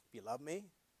 if you love me,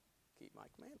 keep my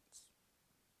commandments.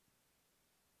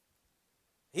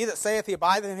 He that saith he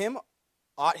abideth in him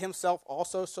ought himself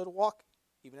also so to walk,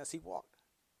 even as he walked.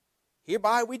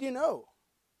 Hereby we do know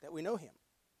that we know him,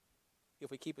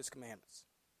 if we keep his commandments.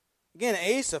 Again,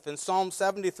 Asaph in Psalm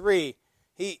 73,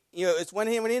 it's when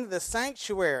he went into the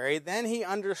sanctuary, then he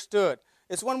understood.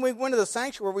 It's when we went to the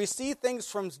sanctuary, we see things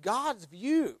from God's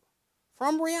view,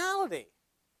 from reality.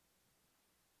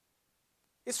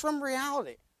 It's from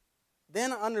reality.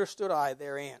 Then understood I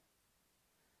therein.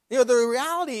 The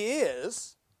reality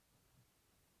is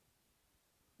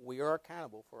we are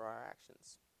accountable for our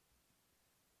actions.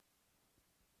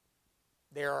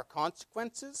 There are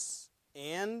consequences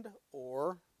and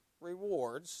or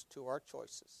rewards to our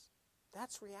choices.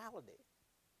 That's reality.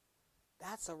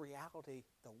 That's a reality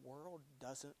the world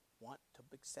doesn't want to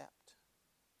accept.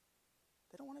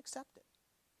 They don't want to accept it.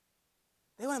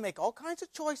 They want to make all kinds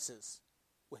of choices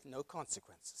with no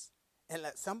consequences and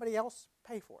let somebody else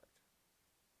pay for it.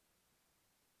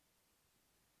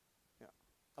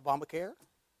 Obamacare?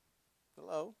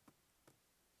 Hello?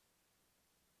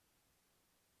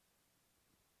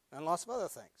 And lots of other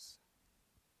things.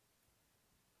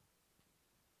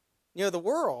 The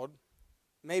world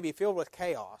may be filled with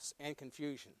chaos and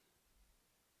confusion.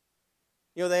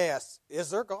 They ask,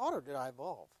 is there God or did I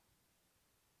evolve?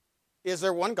 Is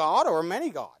there one God or many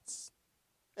gods?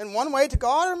 And one way to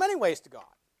God or many ways to God?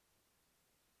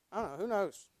 I don't know, who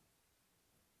knows?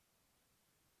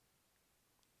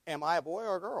 Am I a boy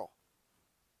or a girl?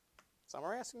 Some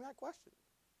are asking that question.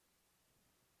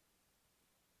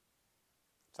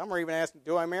 Some are even asking,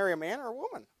 do I marry a man or a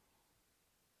woman?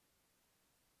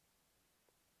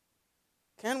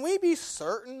 Can we be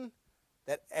certain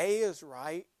that A is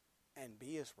right and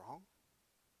B is wrong?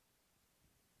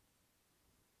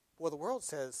 Well, the world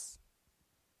says,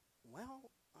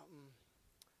 well,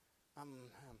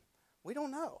 we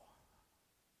don't know.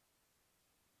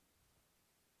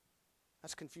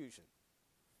 That's confusion.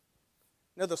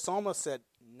 The psalmist said,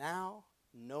 now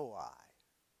know I.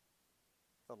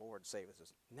 The Lord saveth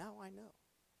us. Now I know.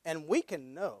 And we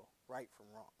can know right from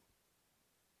wrong.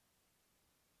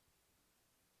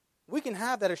 We can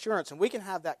have that assurance and we can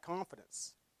have that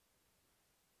confidence.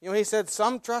 He said,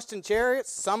 some trust in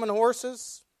chariots, some in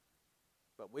horses,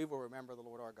 but we will remember the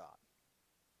Lord our God.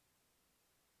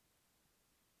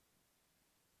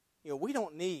 We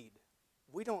don't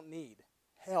need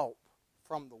help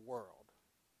from the world.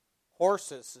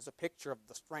 Horses is a picture of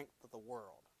the strength of the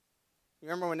world. You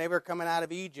remember when they were coming out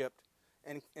of Egypt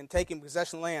and taking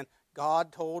possession of the land,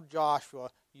 God told Joshua,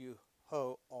 you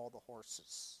hoe all the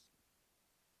horses.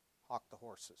 Hawk the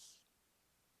horses.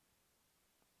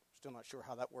 Still not sure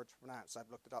how that word's pronounced.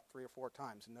 I've looked it up 3 or 4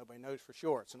 times and nobody knows for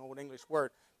sure. It's an old English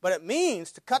word. But it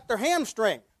means to cut their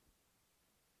hamstring.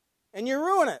 And you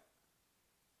ruin it.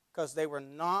 Because they were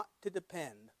not to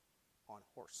depend on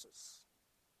horses.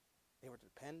 They were to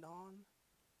depend on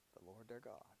the Lord their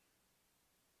God.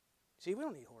 See, we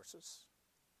don't need horses.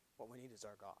 What we need is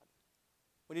our God.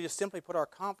 We need to simply put our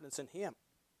confidence in Him.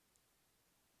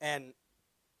 And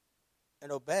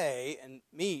obey and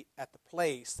meet at the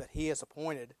place that He has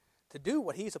appointed to do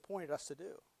what He's appointed us to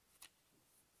do.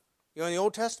 In the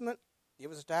Old Testament, it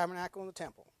was a tabernacle and the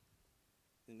temple.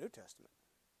 In the New Testament,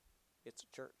 it's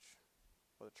a church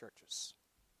or the churches.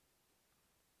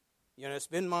 It's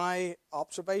been my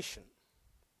observation.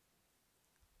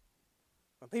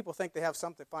 When people think they have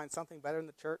something, find something better in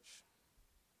the church,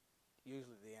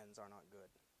 usually the ends are not good.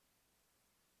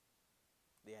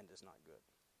 The end is not good.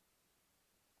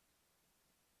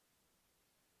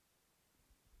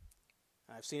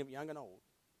 I've seen it young and old.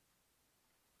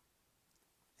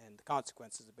 And the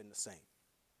consequences have been the same.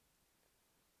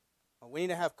 But we need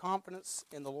to have confidence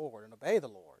in the Lord and obey the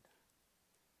Lord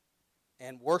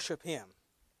and worship Him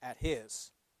at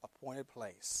His appointed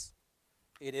place.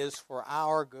 It is for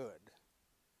our good,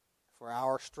 for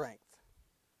our strength,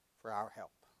 for our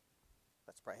help.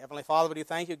 Let's pray. Heavenly Father, we do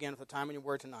thank you again for the time in your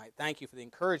word tonight. Thank you for the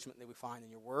encouragement that we find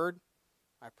in your word.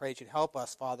 I pray that you'd help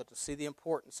us, Father, to see the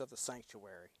importance of the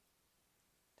sanctuary,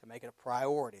 to make it a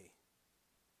priority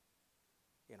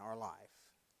in our life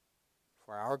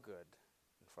for our good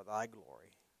and for thy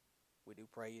glory. We do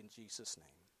pray in Jesus' name.